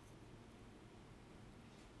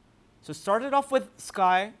 So started off with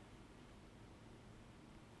sky.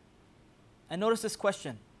 And notice this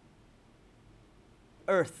question.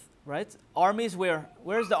 Earth, right? Armies where?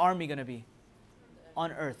 Where's the army going to be?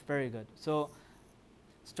 On earth. Very good. So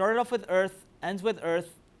started off with earth, ends with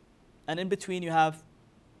earth, and in between you have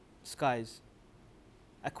skies.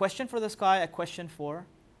 A question for the sky, a question for,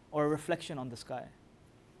 or a reflection on the sky.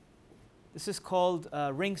 This is called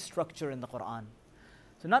ring structure in the Quran.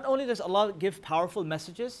 So not only does Allah give powerful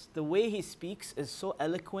messages, the way He speaks is so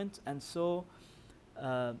eloquent and so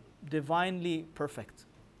divinely perfect,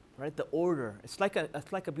 right? The order, it's like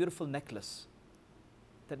a beautiful necklace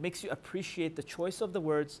that makes you appreciate the choice of the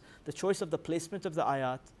words, the choice of the placement of the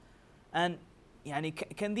ayat. And yani,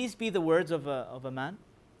 can these be the words of a man?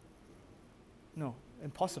 No,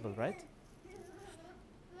 impossible, right?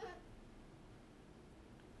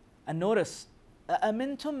 And notice,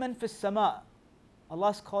 أَأَمِنْتُم مَّن فِي السَّمَاءِ.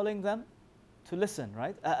 Allah's calling them to listen,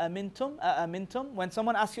 right? أَأَمِنْتُم. When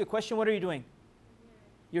someone asks you a question, what are you doing?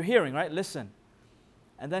 You're hearing, right? Listen.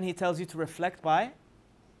 And then He tells you to reflect by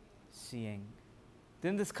seeing.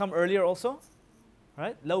 Didn't this come earlier also?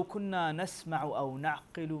 Right? لَوْ كُنَّا نَسْمَعُ أَوْ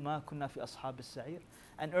نَعْقِلُ مَا كُنَّا فِي أَصْحَابِ السَّعِيرِ.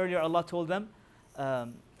 And earlier Allah told them,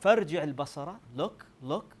 فَارْجِعِ الْبَصَرَ.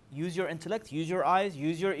 Look, use your intellect, use your eyes,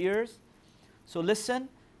 use your ears. So listen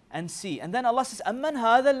and see. And then Allah says, أَمَّنْ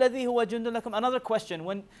هَذَا الَّذِي هُوَ جُنْدٌ لَكُمْ. Another question.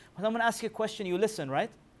 When someone asks you a question, you listen,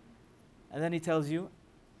 right? And then He tells you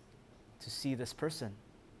to see this person.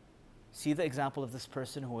 See the example of this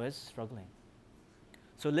person who is struggling.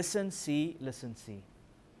 So listen, see, listen, see.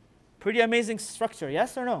 Pretty amazing structure,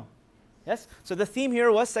 yes or no? Yes? So the theme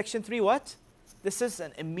here was section 3, what? This is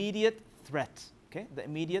an immediate threat. Okay? The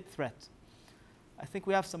immediate threat. I think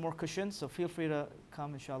we have some more cushions, so feel free to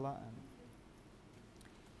come, inshallah.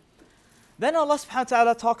 Then Allah subhanahu wa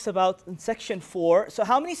ta'ala talks about in section 4. So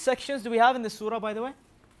how many sections do we have in this surah, by the way?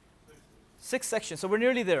 6 sections. So we're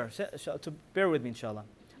nearly there. So bear with me, inshallah.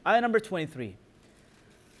 Ayah number 23.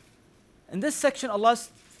 In this section, Allah's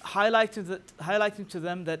highlighting to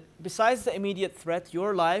them that besides the immediate threat,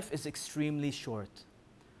 your life is extremely short.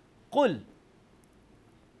 قُل.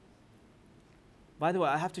 By the way,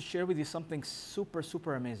 I have to share with you something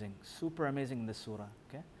super amazing. Super amazing in this surah.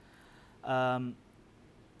 Okay?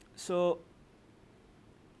 So,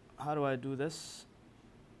 how do I do this?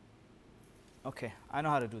 Okay, I know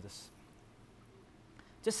how to do this.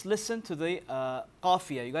 Just listen to the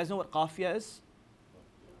qafiyah. You guys know what qafiyah is?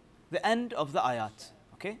 The end of the ayat.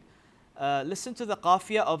 Okay? Listen to the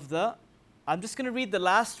qafiyah of the... I'm just going to read the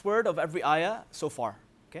last word of every ayah so far.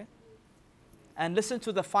 Okay? And listen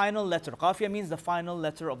to the final letter. Qafiyah means the final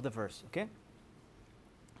letter of the verse. Okay?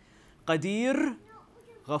 Qadir,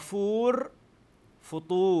 Ghafoor,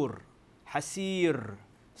 Futur, Hasir,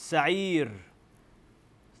 Sa'ir,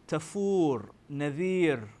 Tafoor,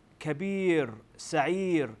 Nadhir, Kabir,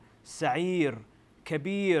 Sa'ir, Sa'ir,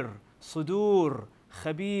 Kabir, Sudur,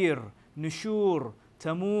 Khabir, Nushur,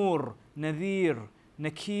 Tamur, Nadhir,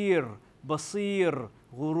 Nakir, Basir,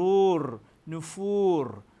 Ghurur,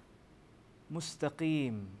 Nufur,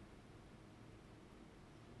 Mustaqim.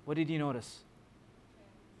 What did you notice?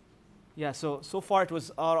 Yeah, so far it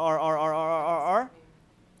was R.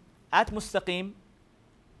 At Mustaqim.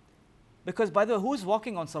 Because by the way, who's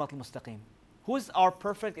walking on Sarat al-Mustaqim? Who's our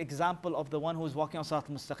perfect example of the one who's walking on Sarat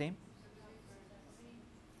al-Mustaqim?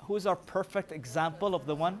 Who's our perfect example of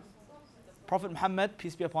the one? Prophet Muhammad,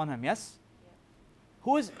 peace be upon him, yes?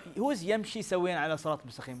 Who is Yamshi Sawiyan ala Sarat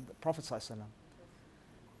al-Mustaqim? The Prophet sallallahu alaihi wasallam.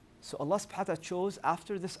 So Allah subhanahu wa ta'ala chose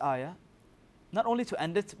after this ayah, not only to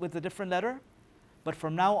end it with a different letter, but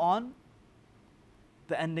from now on,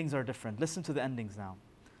 the endings are different. Listen to the endings now.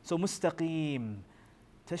 So Mustaqim,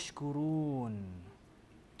 Tashkurun,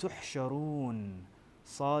 Tuhsharun,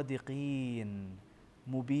 Sadiqeen,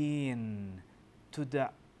 Mubin,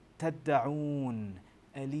 Tadda'un,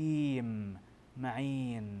 Alim,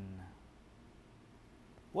 Ma'een.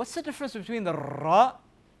 What's the difference between the ra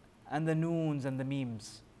and the noons and the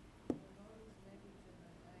memes?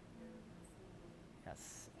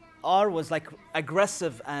 Yes. R was like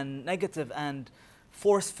aggressive and negative and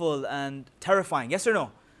forceful and terrifying. Yes or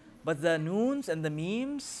no? But the noons and the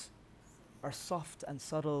memes are soft and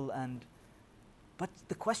subtle and but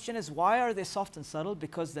the question is why are they soft and subtle?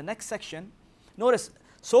 Because the next section, notice,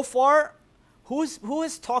 so far, who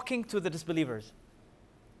is talking to the disbelievers?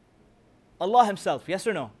 Allah Himself, yes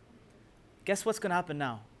or no? Guess what's going to happen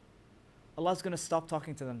now? Allah's going to stop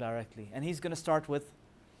talking to them directly. And He's going to start with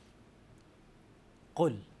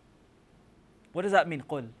قُل. What does that mean,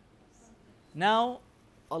 قُل? Now,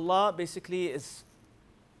 Allah basically is,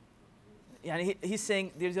 He's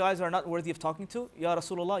saying, these guys are not worthy of talking to. Ya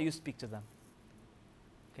Rasulullah, you speak to them.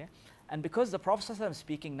 Okay? And because the Prophet ﷺ is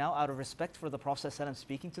speaking now, out of respect for the Prophet ﷺ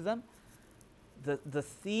speaking to them, the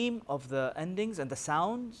theme of the endings and the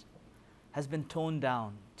sounds has been toned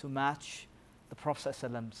down to match the Prophet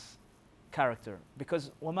ﷺ's character. Because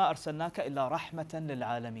وَمَا أَرْسَلْنَاكَ إِلَّا رَحْمَةً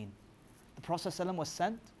لِلْعَالَمِينَ. The Prophet ﷺ was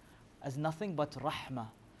sent as nothing but rahmah,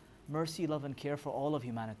 mercy, love and care for all of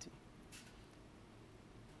humanity.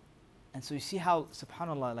 And so you see how,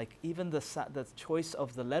 subhanAllah, like even the choice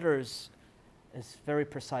of the letters is very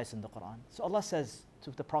precise in the Quran. So Allah says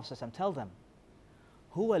to the Prophet ﷺ, tell them,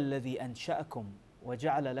 هُوَ الَّذِي أَنْشَأَكُمْ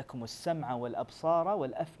وَجَعَلَ لَكُمُ السَّمْعَ وَالْأَبْصَارَ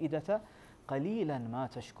وَالْأَفْئِدَةَ قَلِيلًا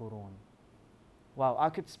مَا تَشْكُرُونَ. Wow, I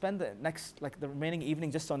could spend the remaining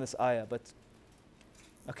evening just on this ayah, but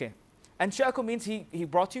okay. Ansha'akum means he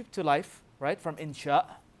brought you to life, right? From insha.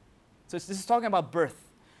 So this is talking about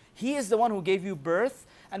birth. He is the one who gave you birth.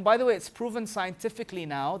 And by the way, it's proven scientifically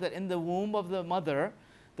now that in the womb of the mother,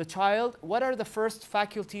 the child, what are the first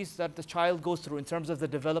faculties that the child goes through in terms of the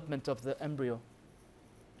development of the embryo?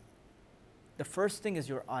 The first thing is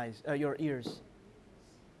your eyes, your ears.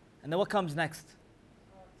 And then what comes next?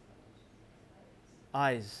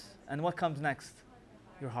 Eyes. And what comes next?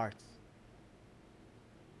 Your heart.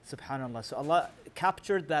 Subhanallah. So Allah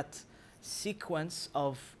captured that sequence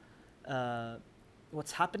of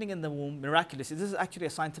what's happening in the womb miraculously. This is actually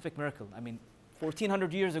a scientific miracle. I mean,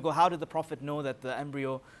 1400 years ago, how did the Prophet know that the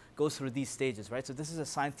embryo goes through these stages, right? So this is a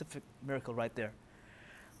scientific miracle right there.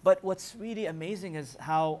 But what's really amazing is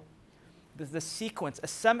how the sequence,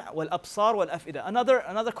 as-sam' wal-absar wal-af'ida.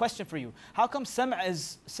 Another question for you. How come sam'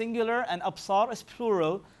 is singular and absar is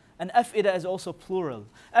plural and af'ida is also plural?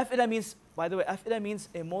 Af'ida means, by the way, af'ida means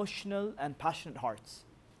emotional and passionate hearts.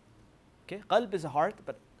 Okay? Qalb is a heart,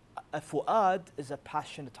 but a fu'ad is a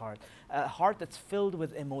passionate heart. A heart that's filled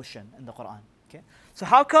with emotion in the Quran. Okay? So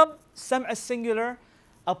how come sam' is singular,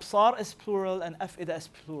 absar is plural, and af'ida is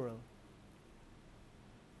plural?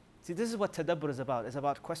 See, this is what tadabbur is about. It's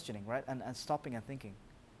about questioning, right? And stopping and thinking.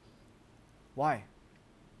 Why?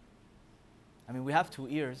 I mean, we have two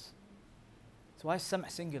ears. So why is sam'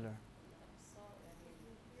 singular?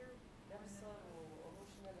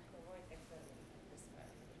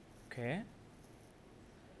 Okay.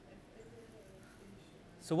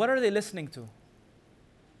 So what are they listening to?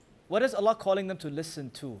 What is Allah calling them to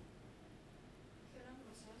listen to?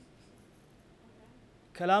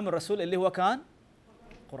 Kalam al-Rasul اللي هو كان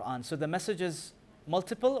Quran. So the message is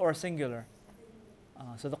multiple or singular?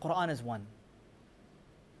 So the Quran is one.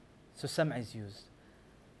 So sam' is used.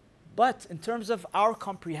 But in terms of our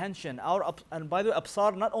comprehension, and by the way,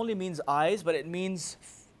 absar not only means eyes, but it means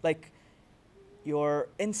like your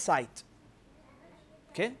insight.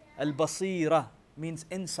 Okay? Al-basira means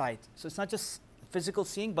insight. So it's not just physical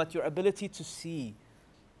seeing, but your ability to see.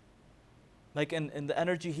 Like in the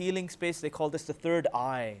energy healing space, they call this the third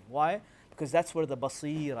eye. Why? Because that's where the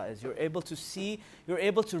basira is. You're able to see, you're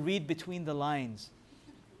able to read between the lines.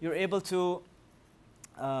 You're able to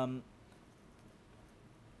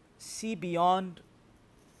see beyond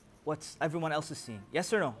what everyone else is seeing.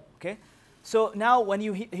 Yes or no? Okay? So now when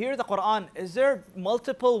you hear the Quran, is there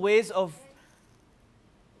multiple ways of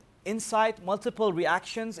insight, multiple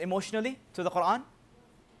reactions emotionally to the Quran?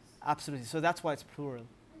 Absolutely. So that's why it's plural.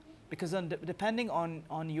 Because depending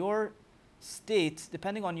on your state,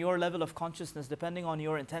 depending on your level of consciousness, depending on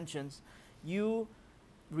your intentions, you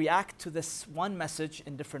react to this one message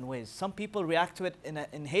in different ways. Some people react to it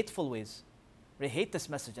in hateful ways. They hate this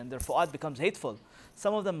message and their fu'ad becomes hateful.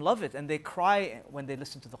 Some of them love it and they cry when they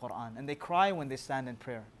listen to the Quran and they cry when they stand in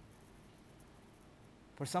prayer.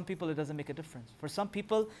 For some people, it doesn't make a difference. For some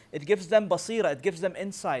people, it gives them basira, it gives them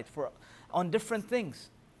insight on different things.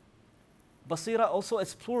 Basira also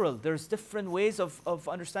is plural. There's different ways of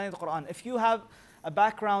understanding the Quran. If you have a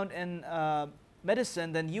background in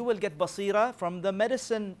medicine, then you will get basira from the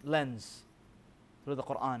medicine lens through the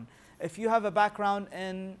Quran. If you have a background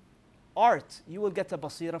in art, you will get a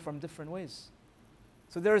basira from different ways.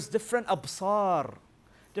 So there's different absar,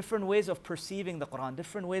 different ways of perceiving the Quran,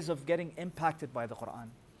 different ways of getting impacted by the Quran.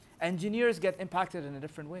 Engineers get impacted in a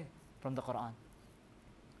different way from the Quran.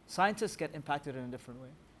 Scientists get impacted in a different way.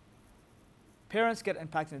 Parents get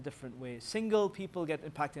impacted in a different way. Single people get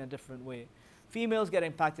impacted in a different way. Females get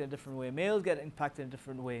impacted in a different way. Males get impacted in a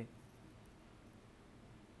different way.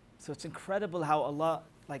 So it's incredible how Allah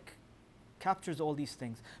captures all these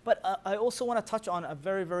things. But I also want to touch on a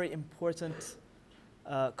very, very important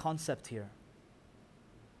concept here.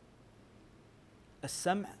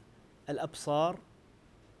 As-sam' al-absar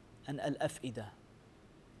and al-af'idah.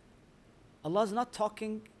 Allah is not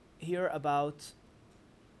talking here about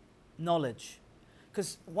knowledge.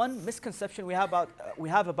 Because one misconception we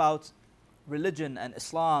have about religion and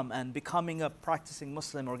Islam and becoming a practicing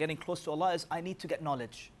Muslim or getting close to Allah is I need to get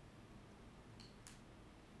knowledge.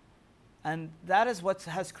 And that is what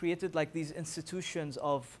has created these institutions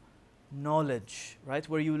of knowledge, right?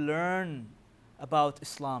 Where you learn about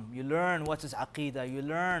Islam, you learn what is aqeedah, you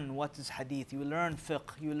learn what is hadith, you learn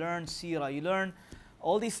fiqh, you learn seerah, you learn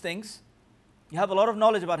all these things. You have a lot of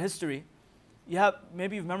knowledge about history.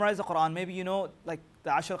 Maybe you've memorized the Quran, maybe you know the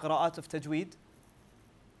 10 qira'at of tajweed.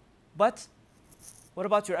 But what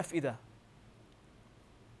about your af'idah?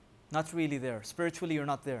 Not really there. Spiritually, you're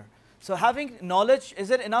not there. So having knowledge, is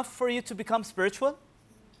it enough for you to become spiritual?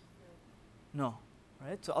 No.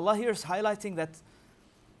 Right? So Allah here is highlighting that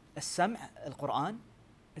as-sam' al-Quran,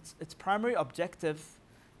 its primary objective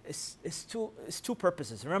is two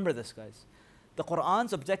purposes. Remember this, guys. The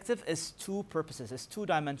Quran's objective is two purposes. It's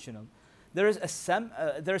two-dimensional. There is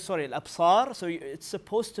al-absar, so it's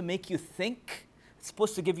supposed to make you think. It's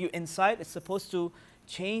supposed to give you insight. It's supposed to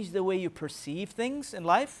change the way you perceive things in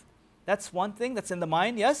life. That's one thing that's in the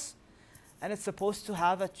mind, yes? And it's supposed to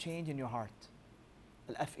have a change in your heart.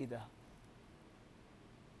 Al-af'idah.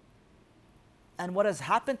 And what has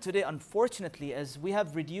happened today, unfortunately, is we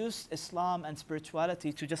have reduced Islam and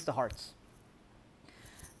spirituality to just the hearts.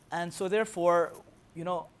 And so therefore,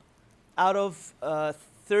 out of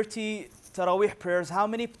 30 Taraweeh prayers, how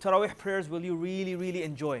many Taraweeh prayers will you really, really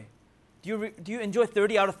enjoy? Do you enjoy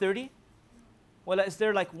 30 out of 30? Well, is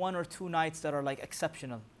there one or two nights that are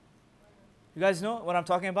exceptional? You guys know what I'm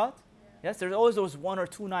talking about? Yeah. Yes, there's always those one or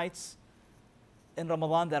two nights in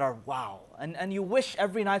Ramadan that are wow. And you wish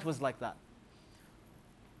every night was like that.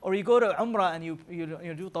 Or you go to Umrah and you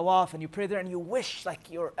do tawaf and you pray there and you wish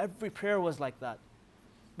your every prayer was like that.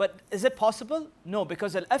 But is it possible? No,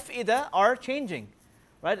 because al-af'idah are changing.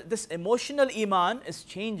 Right? This emotional iman is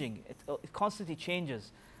changing. It constantly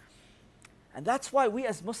changes. And that's why we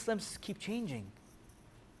as Muslims keep changing.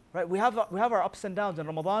 Right? We have our ups and downs. In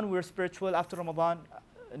Ramadan, we're spiritual. After Ramadan,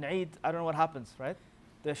 in Eid, I don't know what happens, right?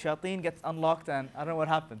 The shayateen gets unlocked and I don't know what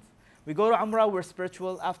happens. We go to Umrah, we're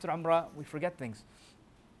spiritual. After Umrah, we forget things.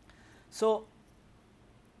 So,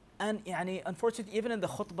 and unfortunately, even in the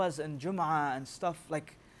khutbahs and Jum'ah and stuff,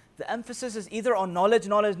 the emphasis is either on knowledge,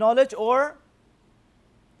 or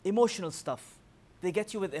emotional stuff. They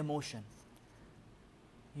get you with emotion.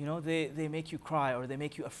 They make you cry or they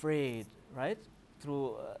make you afraid, right?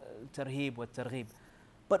 Through tarheeb wa targheeb.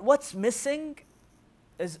 But what's missing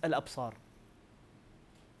is al-absar.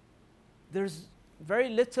 There's very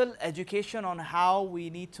little education on how we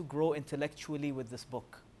need to grow intellectually with this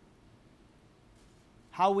book.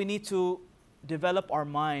 How we need to develop our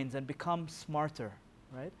minds and become smarter,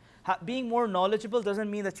 right? Being more knowledgeable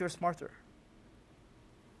doesn't mean that you're smarter.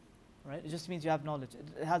 Right? It just means you have knowledge.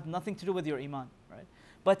 It has nothing to do with your iman, right?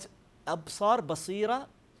 But absar, basira,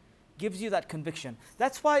 gives you that conviction.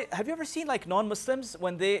 That's why, have you ever seen non-Muslims,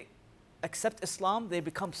 when they accept Islam, they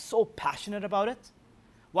become so passionate about it?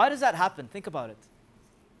 Why does that happen? Think about it.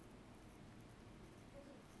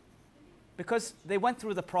 Because they went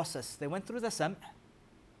through the process. They went through the sam',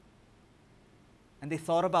 and they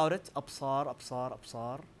thought about it,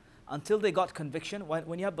 absar, until they got conviction.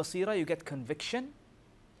 When you have basira, you get conviction.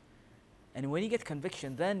 And when you get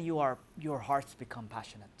conviction, then your hearts become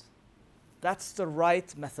passionate. That's the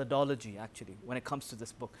right methodology, actually, when it comes to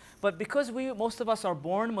this book. But because most of us are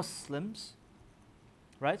born Muslims,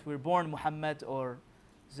 right? We're born Muhammad or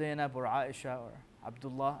Zainab or Aisha or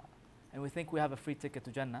Abdullah, and we think we have a free ticket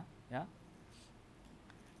to Jannah, yeah?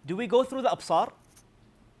 Do we go through the absar?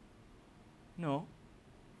 No.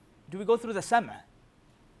 Do we go through the sam'?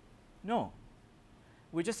 No.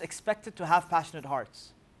 We're just expected to have passionate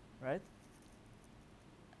hearts, right?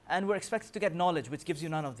 And we're expected to get knowledge, which gives you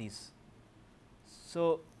none of these.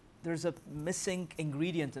 So there's a missing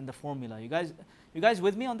ingredient in the formula. You guys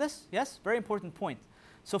with me on this? Yes? Very important point.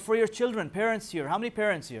 So for your children, parents here, how many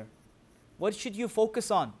parents here? What should you focus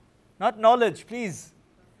on? Not knowledge, please.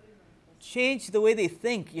 Change the way they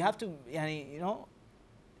think. You have to,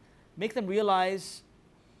 make them realize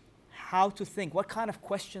how to think, what kind of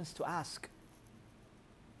questions to ask.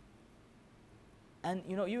 And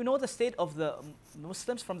you know the state of the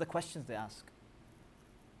Muslims from the questions they ask.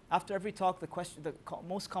 After every talk, the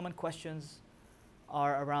most common questions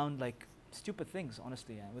are around like stupid things,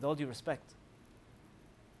 honestly, with all due respect.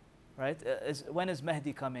 Right? When is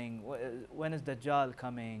Mahdi coming? When is Dajjal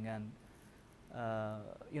coming? And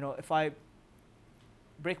if I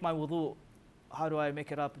break my wudu, how do I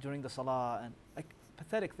make it up during the salah? And like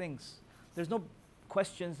pathetic things. There's no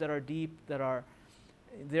questions that are deep, that are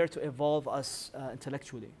there to evolve us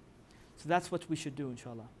intellectually. So that's what we should do,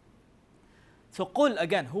 inshallah. So قُلْ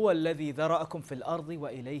again, هُوَ الَّذِي ذَرَأَكُمْ فِي الْأَرْضِ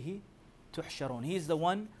وَإِلَيْهِ تُحْشَرُونَ. He is the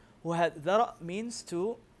one who had, ذَرَأ means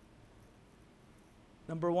to,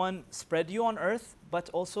 number one, spread you on earth, but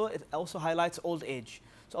also it also highlights old age.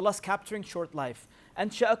 So Allah's capturing short life.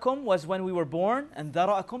 أَنْشَأَكُمْ was when we were born, and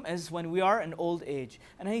ذَرَأَكُمْ is when we are in old age.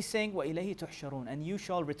 And He's saying, وَإِلَيْهِ تُحْشَرُونَ, and you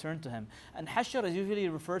shall return to Him. And hashr is usually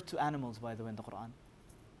referred to animals, by the way, in the Quran.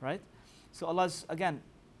 Right? So Allah's, again,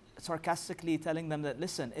 sarcastically telling them that,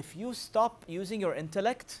 listen, if you stop using your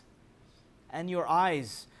intellect and your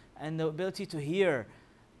eyes and the ability to hear,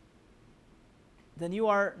 then you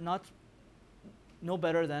are no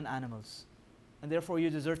better than animals. And therefore you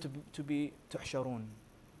deserve to be tuhsharun.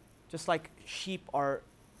 Just like sheep are,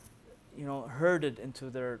 herded into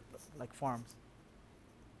their farms.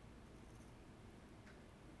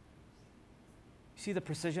 See the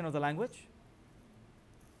precision of the language?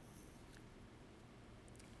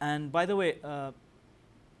 And by the way,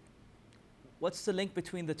 what's the link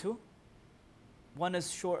between the two? One is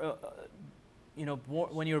short,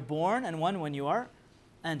 when you're born, and one when you are.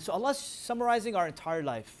 And so Allah's summarizing our entire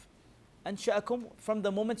life. أَنْشَأَكُمْ, from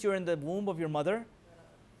the moment you're in the womb of your mother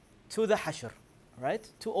to the hashr, right?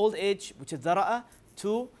 To old age, which is dhara'a,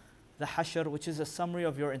 to the hashr, which is a summary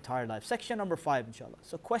of your entire life. Section number 5, inshallah.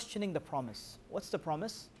 So questioning the promise. What's the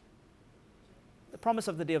promise? The promise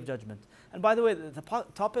of the Day of Judgment. And by the way, the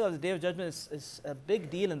topic of the Day of Judgment is a big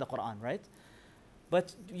deal in the Quran, right?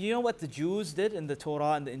 But you know what the Jews did in the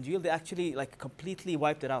Torah and the Injil? They actually completely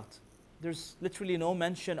wiped it out. There's literally no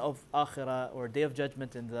mention of Akhirah or Day of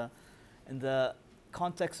Judgment in the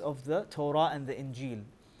context of the Torah and the Injil.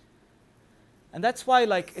 And that's why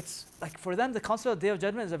it's for them the concept of Day of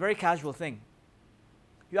Judgment is a very casual thing.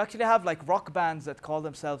 You actually have rock bands that call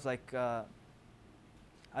themselves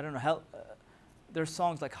there's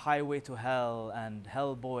songs like Highway to Hell and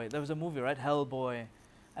Hellboy. There was a movie, right? Hellboy.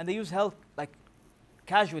 And they use hell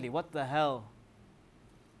casually. What the hell?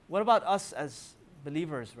 What about us as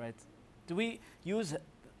believers, right? Do we use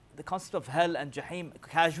the concept of hell and Jahim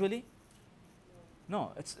casually?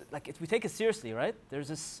 No, it's we take it seriously, right? There's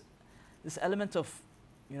this element of,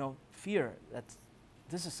 fear that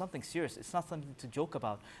this is something serious. It's not something to joke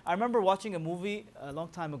about. I remember watching a movie a long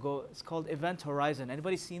time ago. It's called Event Horizon.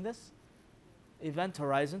 Anybody seen this? Event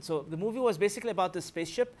Horizon. So the movie was basically about this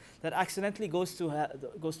spaceship that accidentally goes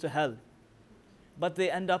to hell. But they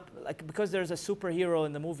end up, because there's a superhero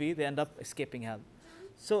in the movie, they end up escaping hell.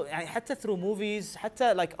 So حتى through movies,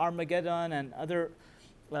 حتى Armageddon and other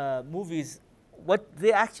movies, what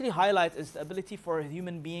they actually highlight is the ability for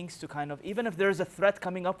human beings to even if there's a threat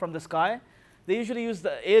coming up from the sky, they usually use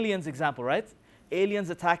the aliens example, right? Aliens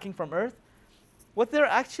attacking from Earth. What they're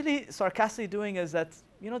actually sarcastically doing is that,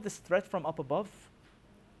 this threat from up above,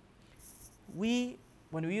 when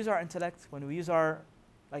we use our intellect, when we use our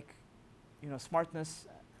smartness,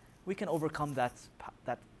 we can overcome that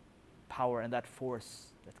power and that force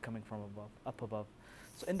that's coming from up above.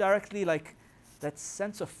 So indirectly, that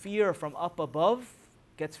sense of fear from up above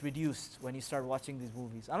gets reduced when you start watching these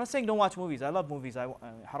movies. I'm not saying don't watch movies. I love movies.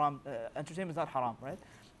 Haram, entertainment is not haram, right?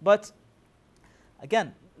 But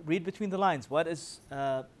again, read between the lines. What is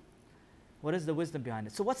the wisdom behind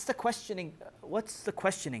it? So what's the questioning?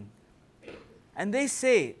 And they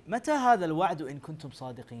say, مَتَى هَذَا الْوَعْدُ إِن كُنْتُمْ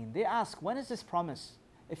صَادِقِينَ. They ask, when is this promise?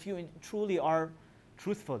 If you truly are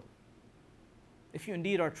truthful. If you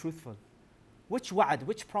indeed are truthful. Which wa'd,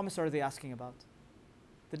 which promise are they asking about?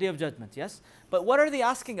 The Day of Judgment, yes? But what are they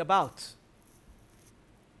asking about?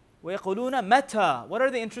 وَيَقُولُونَ مَتَى. What are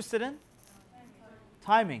they interested in?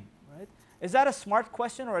 Timing, right? Is that a smart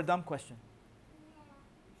question or a dumb question?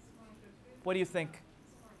 What do you think?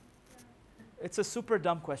 It's a super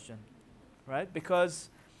dumb question, right? Because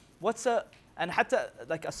and hatta, a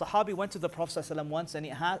Sahabi went to the Prophet ﷺ once and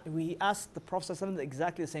he asked the Prophet ﷺ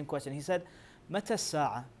exactly the same question. He said, مَتَى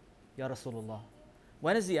السَّاعَةِ Ya Rasulullah.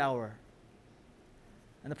 When is the hour?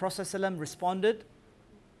 And the Prophet ﷺ responded,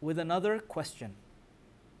 with another question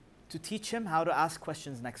to teach him how to ask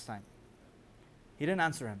questions next time. He didn't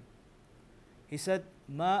answer him. He said,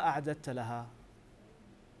 "Ma a'datta laha."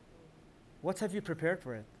 What have you prepared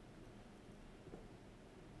for it?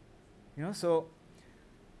 You know, so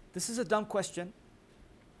this is a dumb question.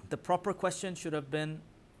 The proper question should have been,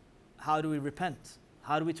 how do we repent?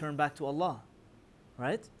 How do we turn back to Allah?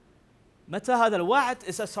 Right? Mata hada al-wa'd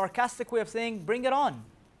is a sarcastic way of saying, bring it on.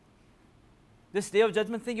 This day of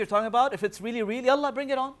judgment thing you're talking about, if it's really real, Allah, bring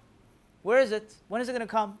it on. Where is it? When is it going to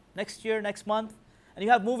come? Next year, next month? And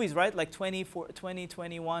you have movies, right? Like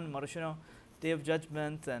 2021, Marashino, Day of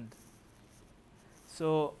Judgment. And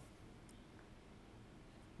so,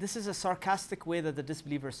 this is a sarcastic way that the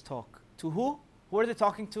disbelievers talk. To who? Who are they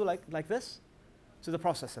talking to like this? To the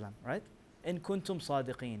Prophet ﷺ, right? In kuntum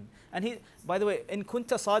sadiqeen. And he, by the way, in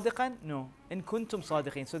kunta sadiqan? No. In kuntum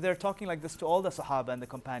sadiqeen. So they're talking like this to all the Sahaba and the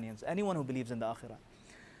companions, anyone who believes in the Akhirah.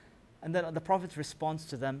 And then the Prophet responds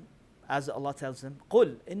to them, as Allah tells them,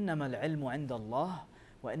 قُلْ إِنَّمَا الْعِلْمُ عِنْدَ اللَّهِ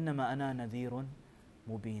وَإِنَّمَا أَنَا نَذِيرٌ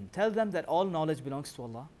مُبِينٌ. Tell them that all knowledge belongs to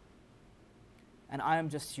Allah, and I am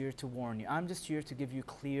just here to warn you. I'm just here to give you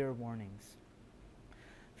clear warnings.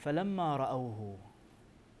 فَلَمَّا رَأَوْهُ.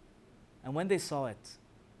 And when they saw it,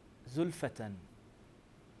 zulfatan.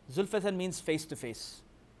 Zulfatan means face to face.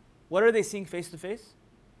 What are they seeing face to face?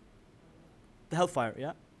 The hellfire,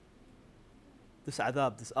 yeah? This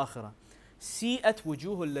adab, this akhirah. سِيئَتْ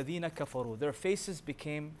وُجُوهُ الَّذِينَ كَفَرُوا. Their faces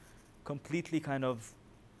became completely kind of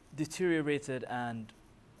deteriorated and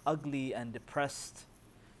ugly and depressed.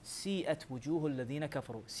 سِيئَتْ وُجُوهُ الَّذِينَ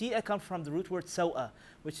كَفَرُوا. Si'a comes from the root word saw'a,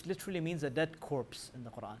 which literally means a dead corpse in the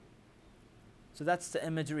Quran. So that's the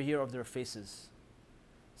imagery here of their faces.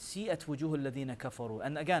 سِيئَتْ وُجُوهُ الَّذِينَ كَفَرُوا.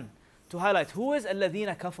 And again, to highlight, who is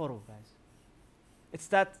الَّذِينَ كَفَرُوا, guys? It's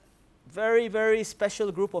that very, very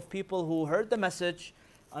special group of people who heard the message,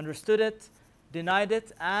 understood it, denied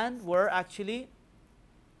it, and were actually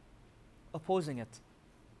opposing it,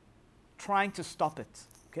 trying to stop it.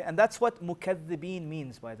 Okay, and that's what mukaththibeen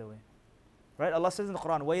means, by the way. Right? Allah says in the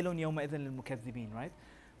Quran, وَيْلٌ يَوْمَئِذٍ لِلْمُكَذِّبِينَ, right?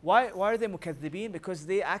 Why are they mukaththibeen? Because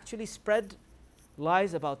they actually spread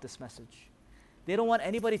lies about this message. They don't want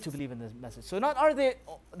anybody to believe in this message. So not are they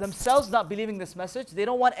themselves not believing this message, they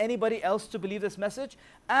don't want anybody else to believe this message,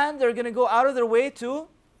 and they're going to go out of their way to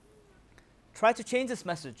try to change this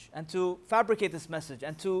message and to fabricate this message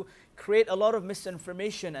and to create a lot of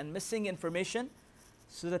misinformation and missing information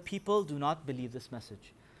so that people do not believe this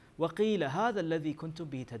message. وَقِيلَ هَذَا الَّذِي كُنْتُمْ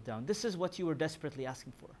بِهِ تَدَّعُونَ. This is what you were desperately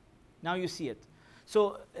asking for. Now you see it.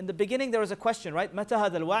 So in the beginning there was a question, right? مَتَى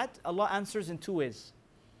هَذَا الْوَعْدِ? Allah answers in two ways.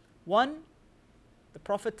 One, the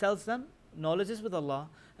Prophet tells them, knowledge is with Allah.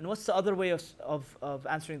 And what's the other way of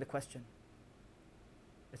answering the question?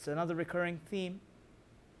 It's another recurring theme.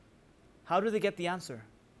 How do they get the answer?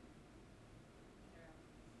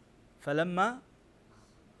 فَلَمَّا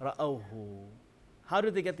رَأَوْهُ. How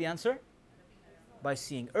did they get the answer? By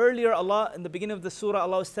seeing. Earlier, Allah, in the beginning of the surah,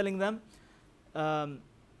 Allah was telling them,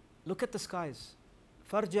 look at the skies.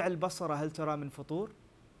 فَارْجِعِ الْبَصَرَ هَلْ تَرَى مِنْ فُطُورٍ.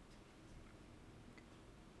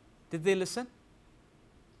 Did they listen?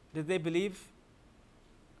 Did they believe?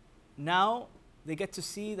 Now they get to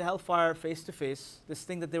see the hellfire face to face, this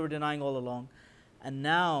thing that they were denying all along, and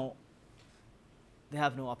now they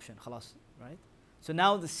have no option, khalas, right? So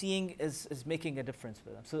now the seeing is making a difference for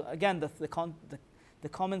them. So again, the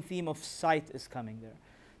common theme of sight is coming there.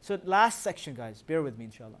 So last section, guys, bear with me,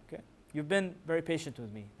 inshallah, okay? You've been very patient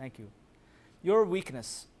with me, thank you. Your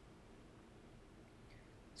weakness.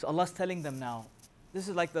 So Allah's telling them now, this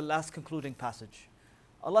is like the last concluding passage.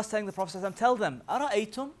 Allah's telling the Prophet, tell them,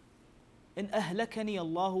 أَرَأَيْتُمْ إِنْ أَهْلَكَنِي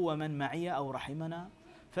اللَّهُ وَمَنْ مَعِيَ أَوْ رَحِمَنَا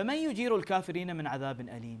فَمَنْ يُجِيرُ الْكَافِرِينَ مِنْ عَذَابٍ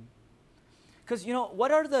أَلِيمٍ. Because you know,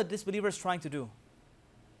 what are the disbelievers trying to do?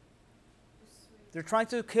 They're trying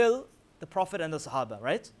to kill the Prophet and the Sahaba,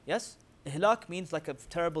 right? Yes? Ihlak means like a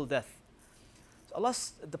terrible death. So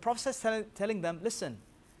the Prophet is telling them, listen,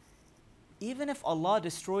 even if Allah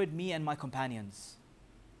destroyed me and my companions,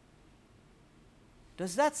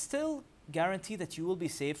 does that still guarantee that you will be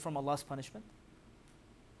saved from Allah's punishment?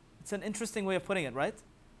 It's an interesting way of putting it, right?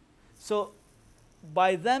 So,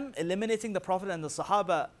 by them eliminating the Prophet and the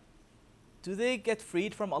Sahaba, do they get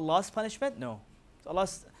freed from Allah's punishment? No. So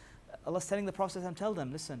Allah's telling the Prophet, tell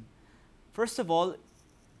them, listen, first of all,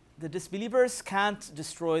 the disbelievers can't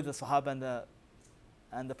destroy the Sahaba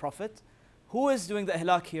and the Prophet. Who is doing the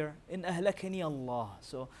ihlak here? In ahlakani Allah.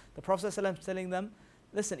 So the Prophet is telling them,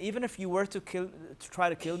 listen, even if you were to try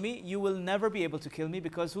to kill me, you will never be able to kill me,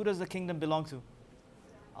 because who does the kingdom belong to?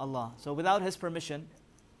 Allah. So without His permission,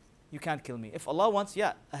 you can't kill me. If Allah wants,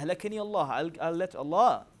 yeah, ahlakani Allah, I'll let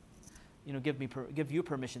Allah give you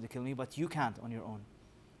permission to kill me, but you can't on your own.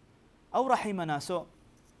 أو رحمنا. So,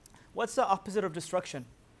 what's the opposite of destruction?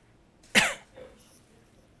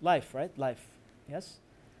 Life, right? Life. Yes?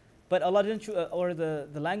 But Allah didn't or the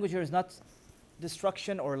language here is not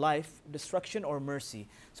destruction or life, destruction or mercy.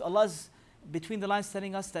 So Allah's between the lines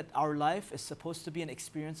telling us that our life is supposed to be an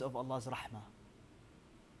experience of Allah's rahmah.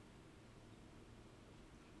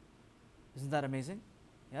 Isn't that amazing?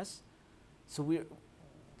 Yes? So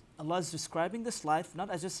Allah is describing this life not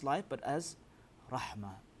as just life, but as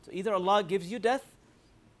rahmah. So either Allah gives you death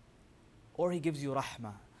or He gives you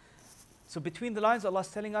rahmah. So between the lines, Allah is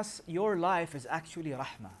telling us your life is actually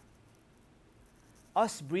rahmah.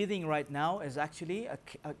 Us breathing right now is actually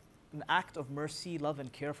an act of mercy, love, and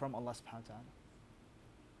care from Allah subhanahu wa ta'ala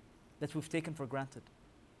that we've taken for granted.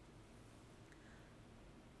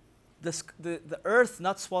 The earth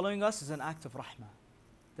not swallowing us is an act of rahmah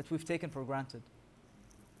that we've taken for granted.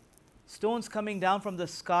 Stones coming down from the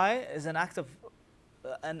sky is an act of,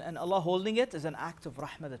 and Allah holding it is an act of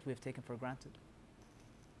rahmah that we've taken for granted.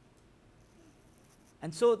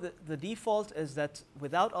 And so the default is that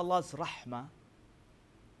without Allah's rahmah,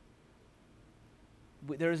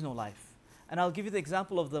 there is no life. And I'll give you the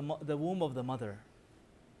example of the womb of the mother.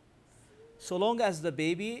 So long as the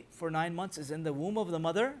baby for 9 months is in the womb of the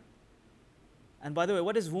mother, and by the way,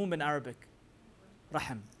 what is womb in Arabic?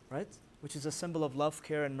 Rahim, right? Which is a symbol of love,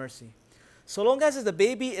 care, and mercy. So long as the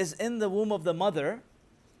baby is in the womb of the mother,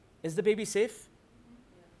 is the baby safe?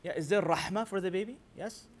 Yeah. Is there rahmah for the baby?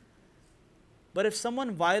 Yes. But if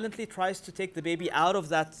someone violently tries to take the baby out of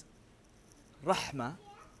that rahmah,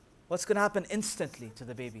 what's going to happen instantly to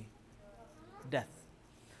the baby? Death.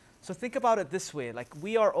 So think about it this way, like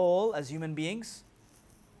we are all, as human beings,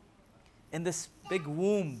 in this big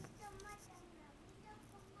womb.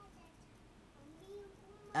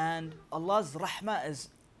 And Allah's rahmah is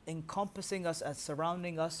encompassing us and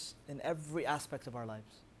surrounding us in every aspect of our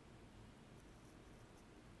lives.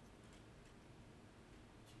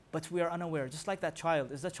 But we are unaware, just like that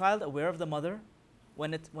child. Is the child aware of the mother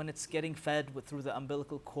when it's getting fed through the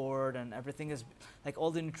umbilical cord and everything is, like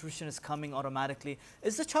all the nutrition is coming automatically?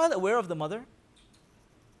 Is the child aware of the mother?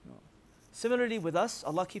 No. Similarly with us,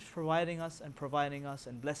 Allah keeps providing us and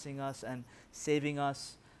blessing us and saving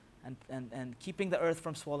us and keeping the earth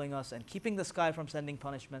from swallowing us and keeping the sky from sending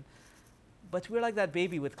punishment. But we're like that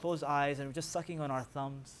baby with closed eyes and we're just sucking on our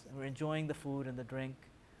thumbs and we're enjoying the food and the drink,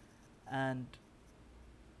 and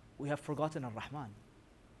we have forgotten Ar-Rahman.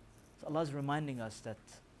 So Allah is reminding us that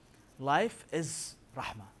life is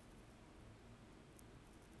rahmah.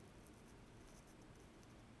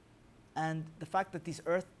 And the fact that these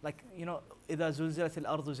earth, like, إِذَا زُلْزِلَتِ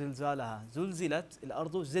الْأَرْضُ زِلْزَالَهَا زُلْزِلَتْ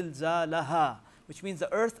الْأَرْضُ زِلْزَالَهَا, which means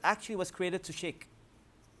the earth actually was created to shake.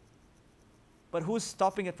 But who's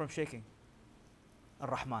stopping it from shaking?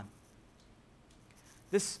 Ar-Rahman.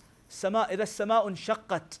 This sama, إِذَا السَّمَاءُ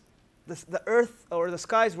انشَقَّتْ, the earth or the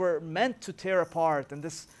skies were meant to tear apart, and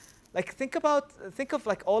this, like, think of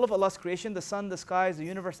like all of Allah's creation, the sun, the skies, the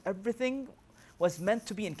universe, everything was meant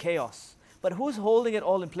to be in chaos. But who's holding it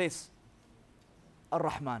all in place?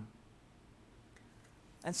 Ar-Rahman.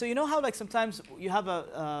 And so you know how like sometimes you have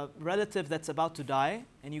a relative that's about to die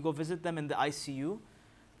and you go visit them in the ICU.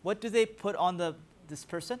 What do they put on this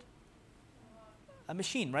person? A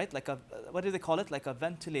machine, right? Like what do they call it? Like a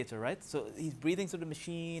ventilator, right? So he's breathing through the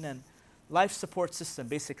machine, and life support system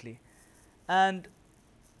basically. And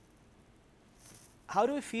how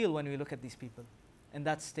do we feel when we look at these people in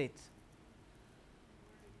that state?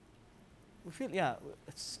 We feel, yeah,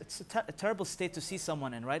 it's a terrible state to see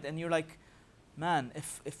someone in, right? And you're like, man,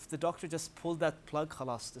 if the doctor just pulled that plug,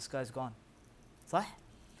 khalas, this guy's gone. صح?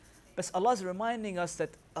 But Allah is reminding us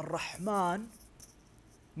that Ar-Rahman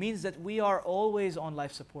means that we are always on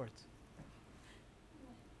life support.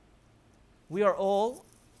 We are all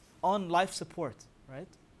on life support, right?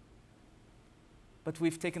 But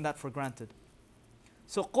we've taken that for granted.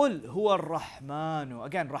 So قُلْ هُوَ الرَّحْمَنُ.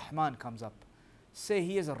 Again, Rahman comes up. Say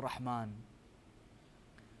He is Ar-Rahman.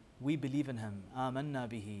 We believe in Him. آمَنَّا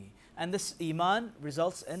بِهِ. And this iman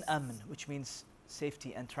results in amn, which means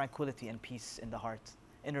safety and tranquility and peace in the heart,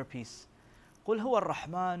 inner peace. قُلْ هُوَ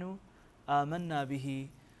الرَّحْمَنُ آمَنَّا بِهِ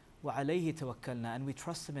وَعَلَيْهِ تَوَكَّلْنَا. And we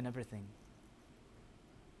trust Him in everything.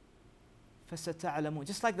 فَسَتَعْلَمُونَ.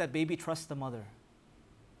 Just like that baby trusts the mother.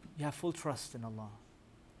 You have full trust in Allah.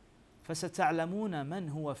 فَسَتَعْلَمُونَ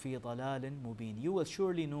مَنْ هُوَ فِي ضَلَالٍ مُبِينٍ. You will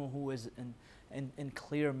surely know who is in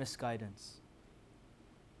clear misguidance.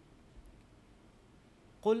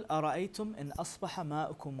 قُلْ أَرَأَيْتُمْ إِنْ أَصْبَحَ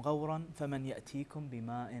مَاؤُكُمْ غَوْرًا فَمَنْ يَأْتِيكُمْ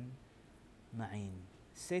بِمَاءٍ مَعِينٍ.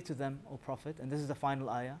 Say to them, O Prophet, and this is the final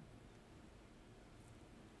ayah,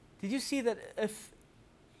 Did you see that if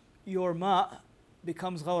your ma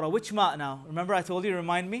becomes ghawra, which ma now? Remember I told you,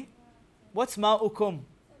 remind me? What's ma'ukum?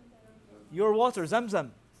 Your water,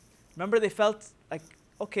 Zamzam. Remember they felt like,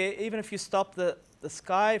 okay, even if you stop the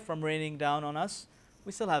sky from raining down on us,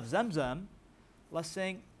 we still have Zamzam. Allah's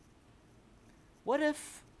saying, what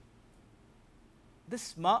if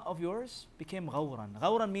this ma of yours became ghawran?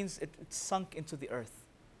 Ghawran means it sunk into the earth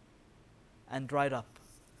and dried up.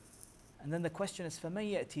 And then the question is,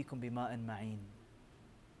 فَمَنْ يَأْتِيكُمْ بِمَاءٍ مَعِينٍ?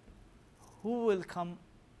 Who will come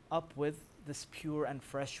up with this pure and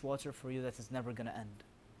fresh water for you that is never going to end?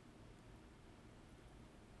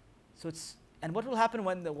 So and what will happen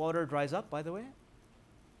when the water dries up, by the way?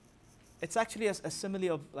 It's actually a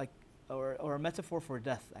simile of or a metaphor for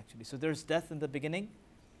death, actually. So there's death in the beginning,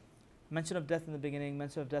 mention of death in the beginning,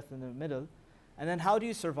 mention of death in the middle. And then how do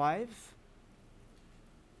you survive?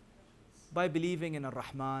 By believing in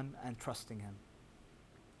Ar-Rahman and trusting Him.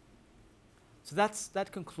 So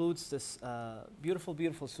that concludes this beautiful,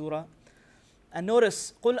 beautiful surah. And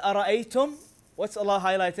notice, قُلْ أَرَأَيْتُمْ, what's Allah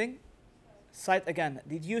highlighting? Sight again.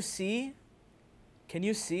 Did you see? Can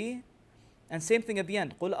you see? And same thing at the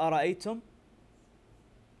end. قُلْ أَرَأَيْتُمْ.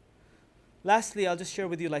 Lastly, I'll just share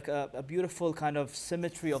with you like a beautiful kind of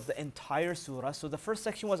symmetry of the entire surah. So the first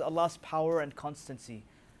section was Allah's power and constancy.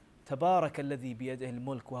 تبارك الذي بيده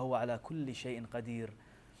الملك وهو على كل شيء قدير.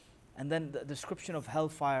 And then the description of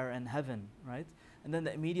hellfire and heaven, right? And then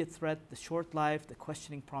the immediate threat, the short life, the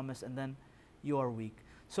questioning promise, and then you are weak.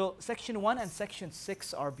 So section 1 and section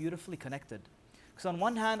 6 are beautifully connected. Because on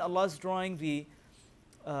one hand, Allah is drawing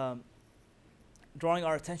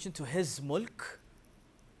our attention to His mulk,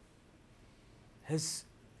 His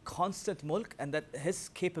constant mulk, and that His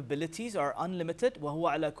capabilities are unlimited.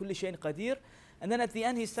 وَهُوَ عَلَى كُلِّ شَيْءٍ قَدِيرٌ. And then at the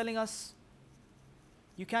end, He's telling us,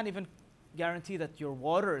 you can't even guarantee that your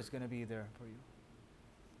water is going to be there for you.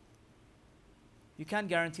 You can't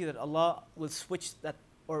guarantee that Allah will switch that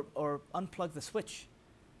or unplug the switch.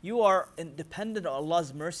 You are independent of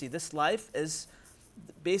Allah's mercy. This life is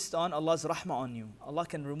based on Allah's rahmah on you. Allah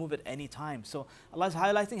can remove it any time. So Allah is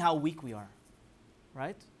highlighting how weak we are.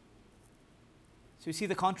 Right? So you see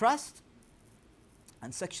the contrast?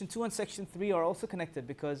 And section 2 and section 3 are also connected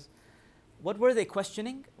because what were they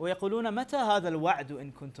questioning? وَيَقُولُونَ مَتَى هَذَا الْوَعْدُ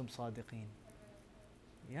إِن كُنْتُمْ صَادِقِينَ.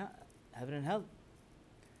 Yeah, heaven and hell.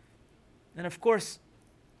 And of course,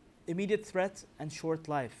 immediate threat and short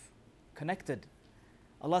life, connected.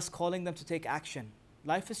 Allah's calling them to take action.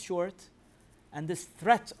 Life is short, and this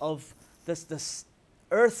threat of this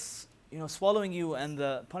earth, swallowing you and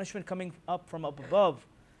the punishment coming up from up above,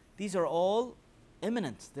 these are all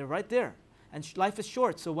imminent. They're right there. And life is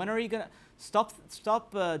short. So when are you gonna stop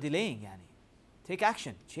delaying? Yani, take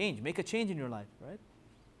action, change, make a change in your life, right?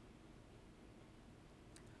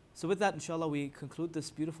 So with that, inshallah, we conclude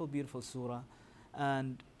this beautiful, beautiful surah,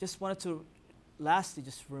 and just wanted to lastly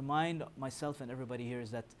just remind myself and everybody here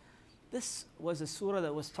is that this was a surah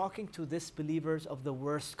that was talking to disbelievers of the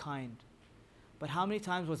worst kind. But how many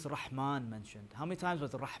times was Rahman mentioned? How many times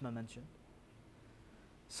was Rahmah mentioned?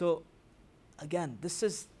 So again, this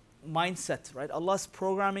is mindset, right? Allah's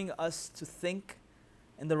programming us to think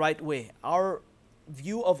in the right way. Our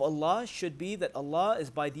view of Allah should be that Allah is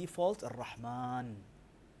by default Ar-Rahman.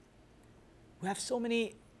 We have so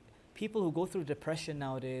many people who go through depression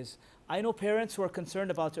nowadays. I know parents who are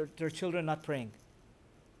concerned about their children not praying.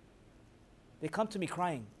 They come to me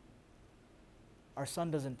crying. Our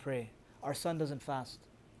son doesn't pray. Our son doesn't fast.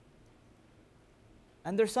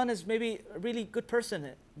 And their son is maybe a really good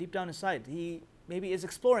person deep down inside. He maybe is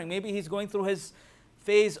exploring. Maybe he's going through his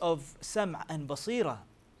phase of sam' and basira.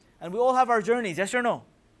 And we all have our journeys, yes or no?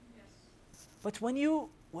 Yes. But when you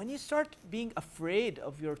start being afraid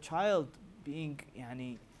of your child being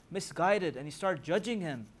misguided, and you start judging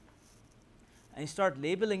him, and you start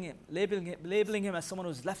labeling him as someone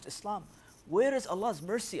who's left Islam, where is Allah's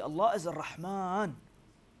mercy? Allah is Ar-Rahman.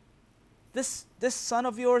 This son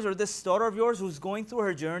of yours or this daughter of yours who's going through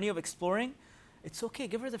her journey of exploring, it's okay,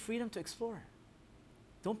 give her the freedom to explore.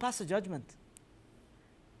 Don't pass a judgment.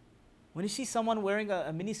 When you see someone wearing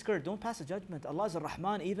a mini skirt, don't pass a judgment. Allah is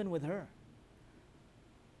Ar-Rahman even with her.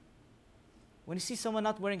 When you see someone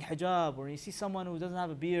not wearing hijab, or you see someone who doesn't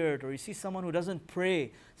have a beard, or you see someone who doesn't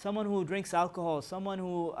pray, someone who drinks alcohol, someone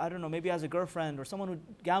who, maybe has a girlfriend, or someone who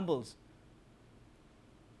gambles,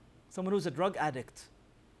 someone who's a drug addict,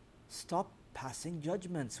 stop passing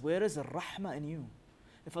judgments. Where is Ar-Rahmah in you?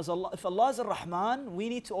 If Allah is Ar-Rahman, we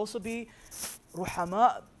need to also be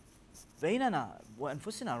ruhama baynana wa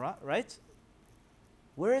anfusina, right?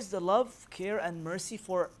 Where is the love, care, and mercy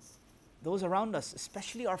for those around us,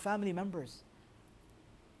 especially our family members?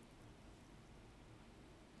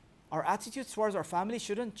 Our attitudes towards our family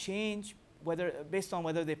shouldn't change based on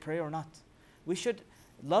whether they pray or not. We should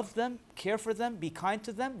love them, care for them, be kind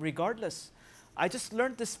to them, regardless. I just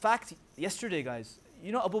learned this fact yesterday, guys.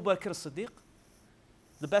 You know Abu Bakr as-Siddiq?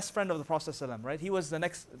 The best friend of the Prophet ﷺ, right? He was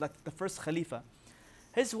the first Khalifa.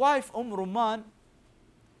 His wife, Rumman,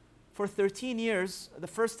 for 13 years, the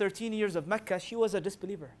first 13 years of Mecca, she was a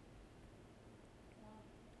disbeliever.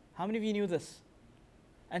 How many of you knew this?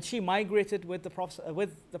 And she migrated with the Prophet, Abu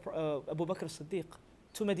Bakr as-Siddiq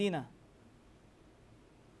to Medina.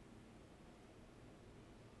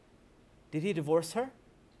 Did he divorce her?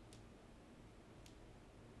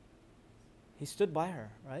 He stood by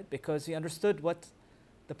her, right? Because he understood what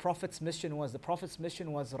the Prophet's mission was. The Prophet's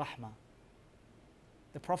mission was rahmah.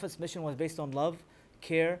 The Prophet's mission was based on love,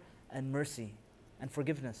 care, and mercy, and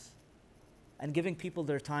forgiveness, and giving people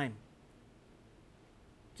their time.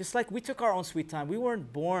 Just like we took our own sweet time. We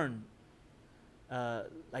weren't born in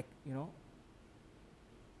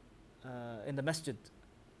the masjid.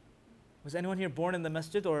 Was anyone here born in the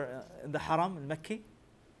masjid or in the haram, in Mecca?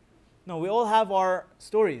 No, we all have our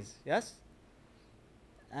stories, yes?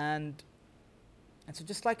 And so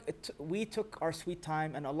just like we took our sweet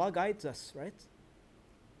time, and Allah guides us, right?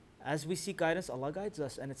 As we seek guidance, Allah guides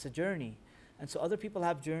us, and it's a journey. And so other people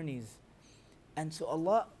have journeys. And so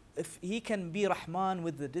Allah, if He can be Rahman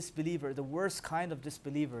with the disbeliever, the worst kind of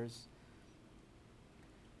disbelievers,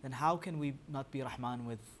 then how can we not be Rahman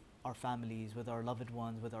with our families, with our loved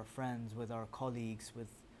ones, with our friends, with our colleagues, with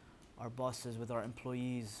our bosses, with our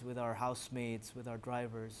employees, with our housemates, with our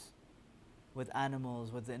drivers, with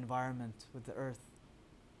animals, with the environment, with the earth,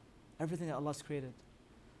 everything that Allah's created.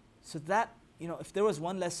 So that, if there was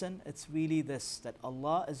one lesson, it's really this, that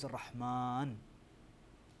Allah is Rahman.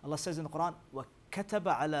 Allah says in the Quran, وَكَتَبَ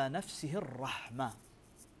عَلَى نَفْسِهِ الرَّحْمَةِ.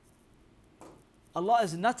 Allah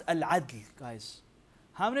is not Al-Adl, guys.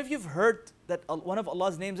 How many of you have heard that one of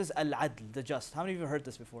Allah's names is Al-Adl, the just? How many of you have heard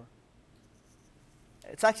this before?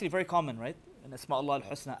 It's actually very common, right? In Asma Allah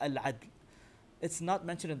al-Husna, Al-Adl. It's not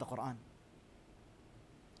mentioned in the Quran.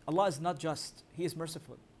 Allah is not just, He is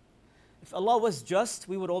merciful. If Allah was just,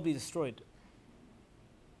 we would all be destroyed.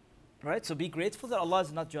 Right? So be grateful that Allah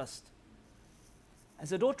is not just. And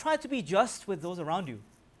so don't try to be just with those around you.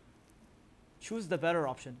 Choose the better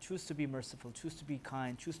option. Choose to be merciful. Choose to be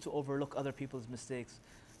kind. Choose to overlook other people's mistakes.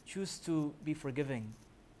 Choose to be forgiving.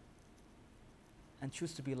 And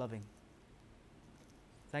choose to be loving.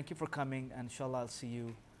 Thank you for coming, and inshallah I'll see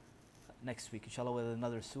you next week. Inshallah with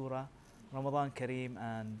another surah. Ramadan Kareem,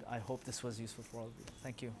 and I hope this was useful for all of you.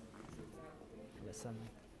 Thank you.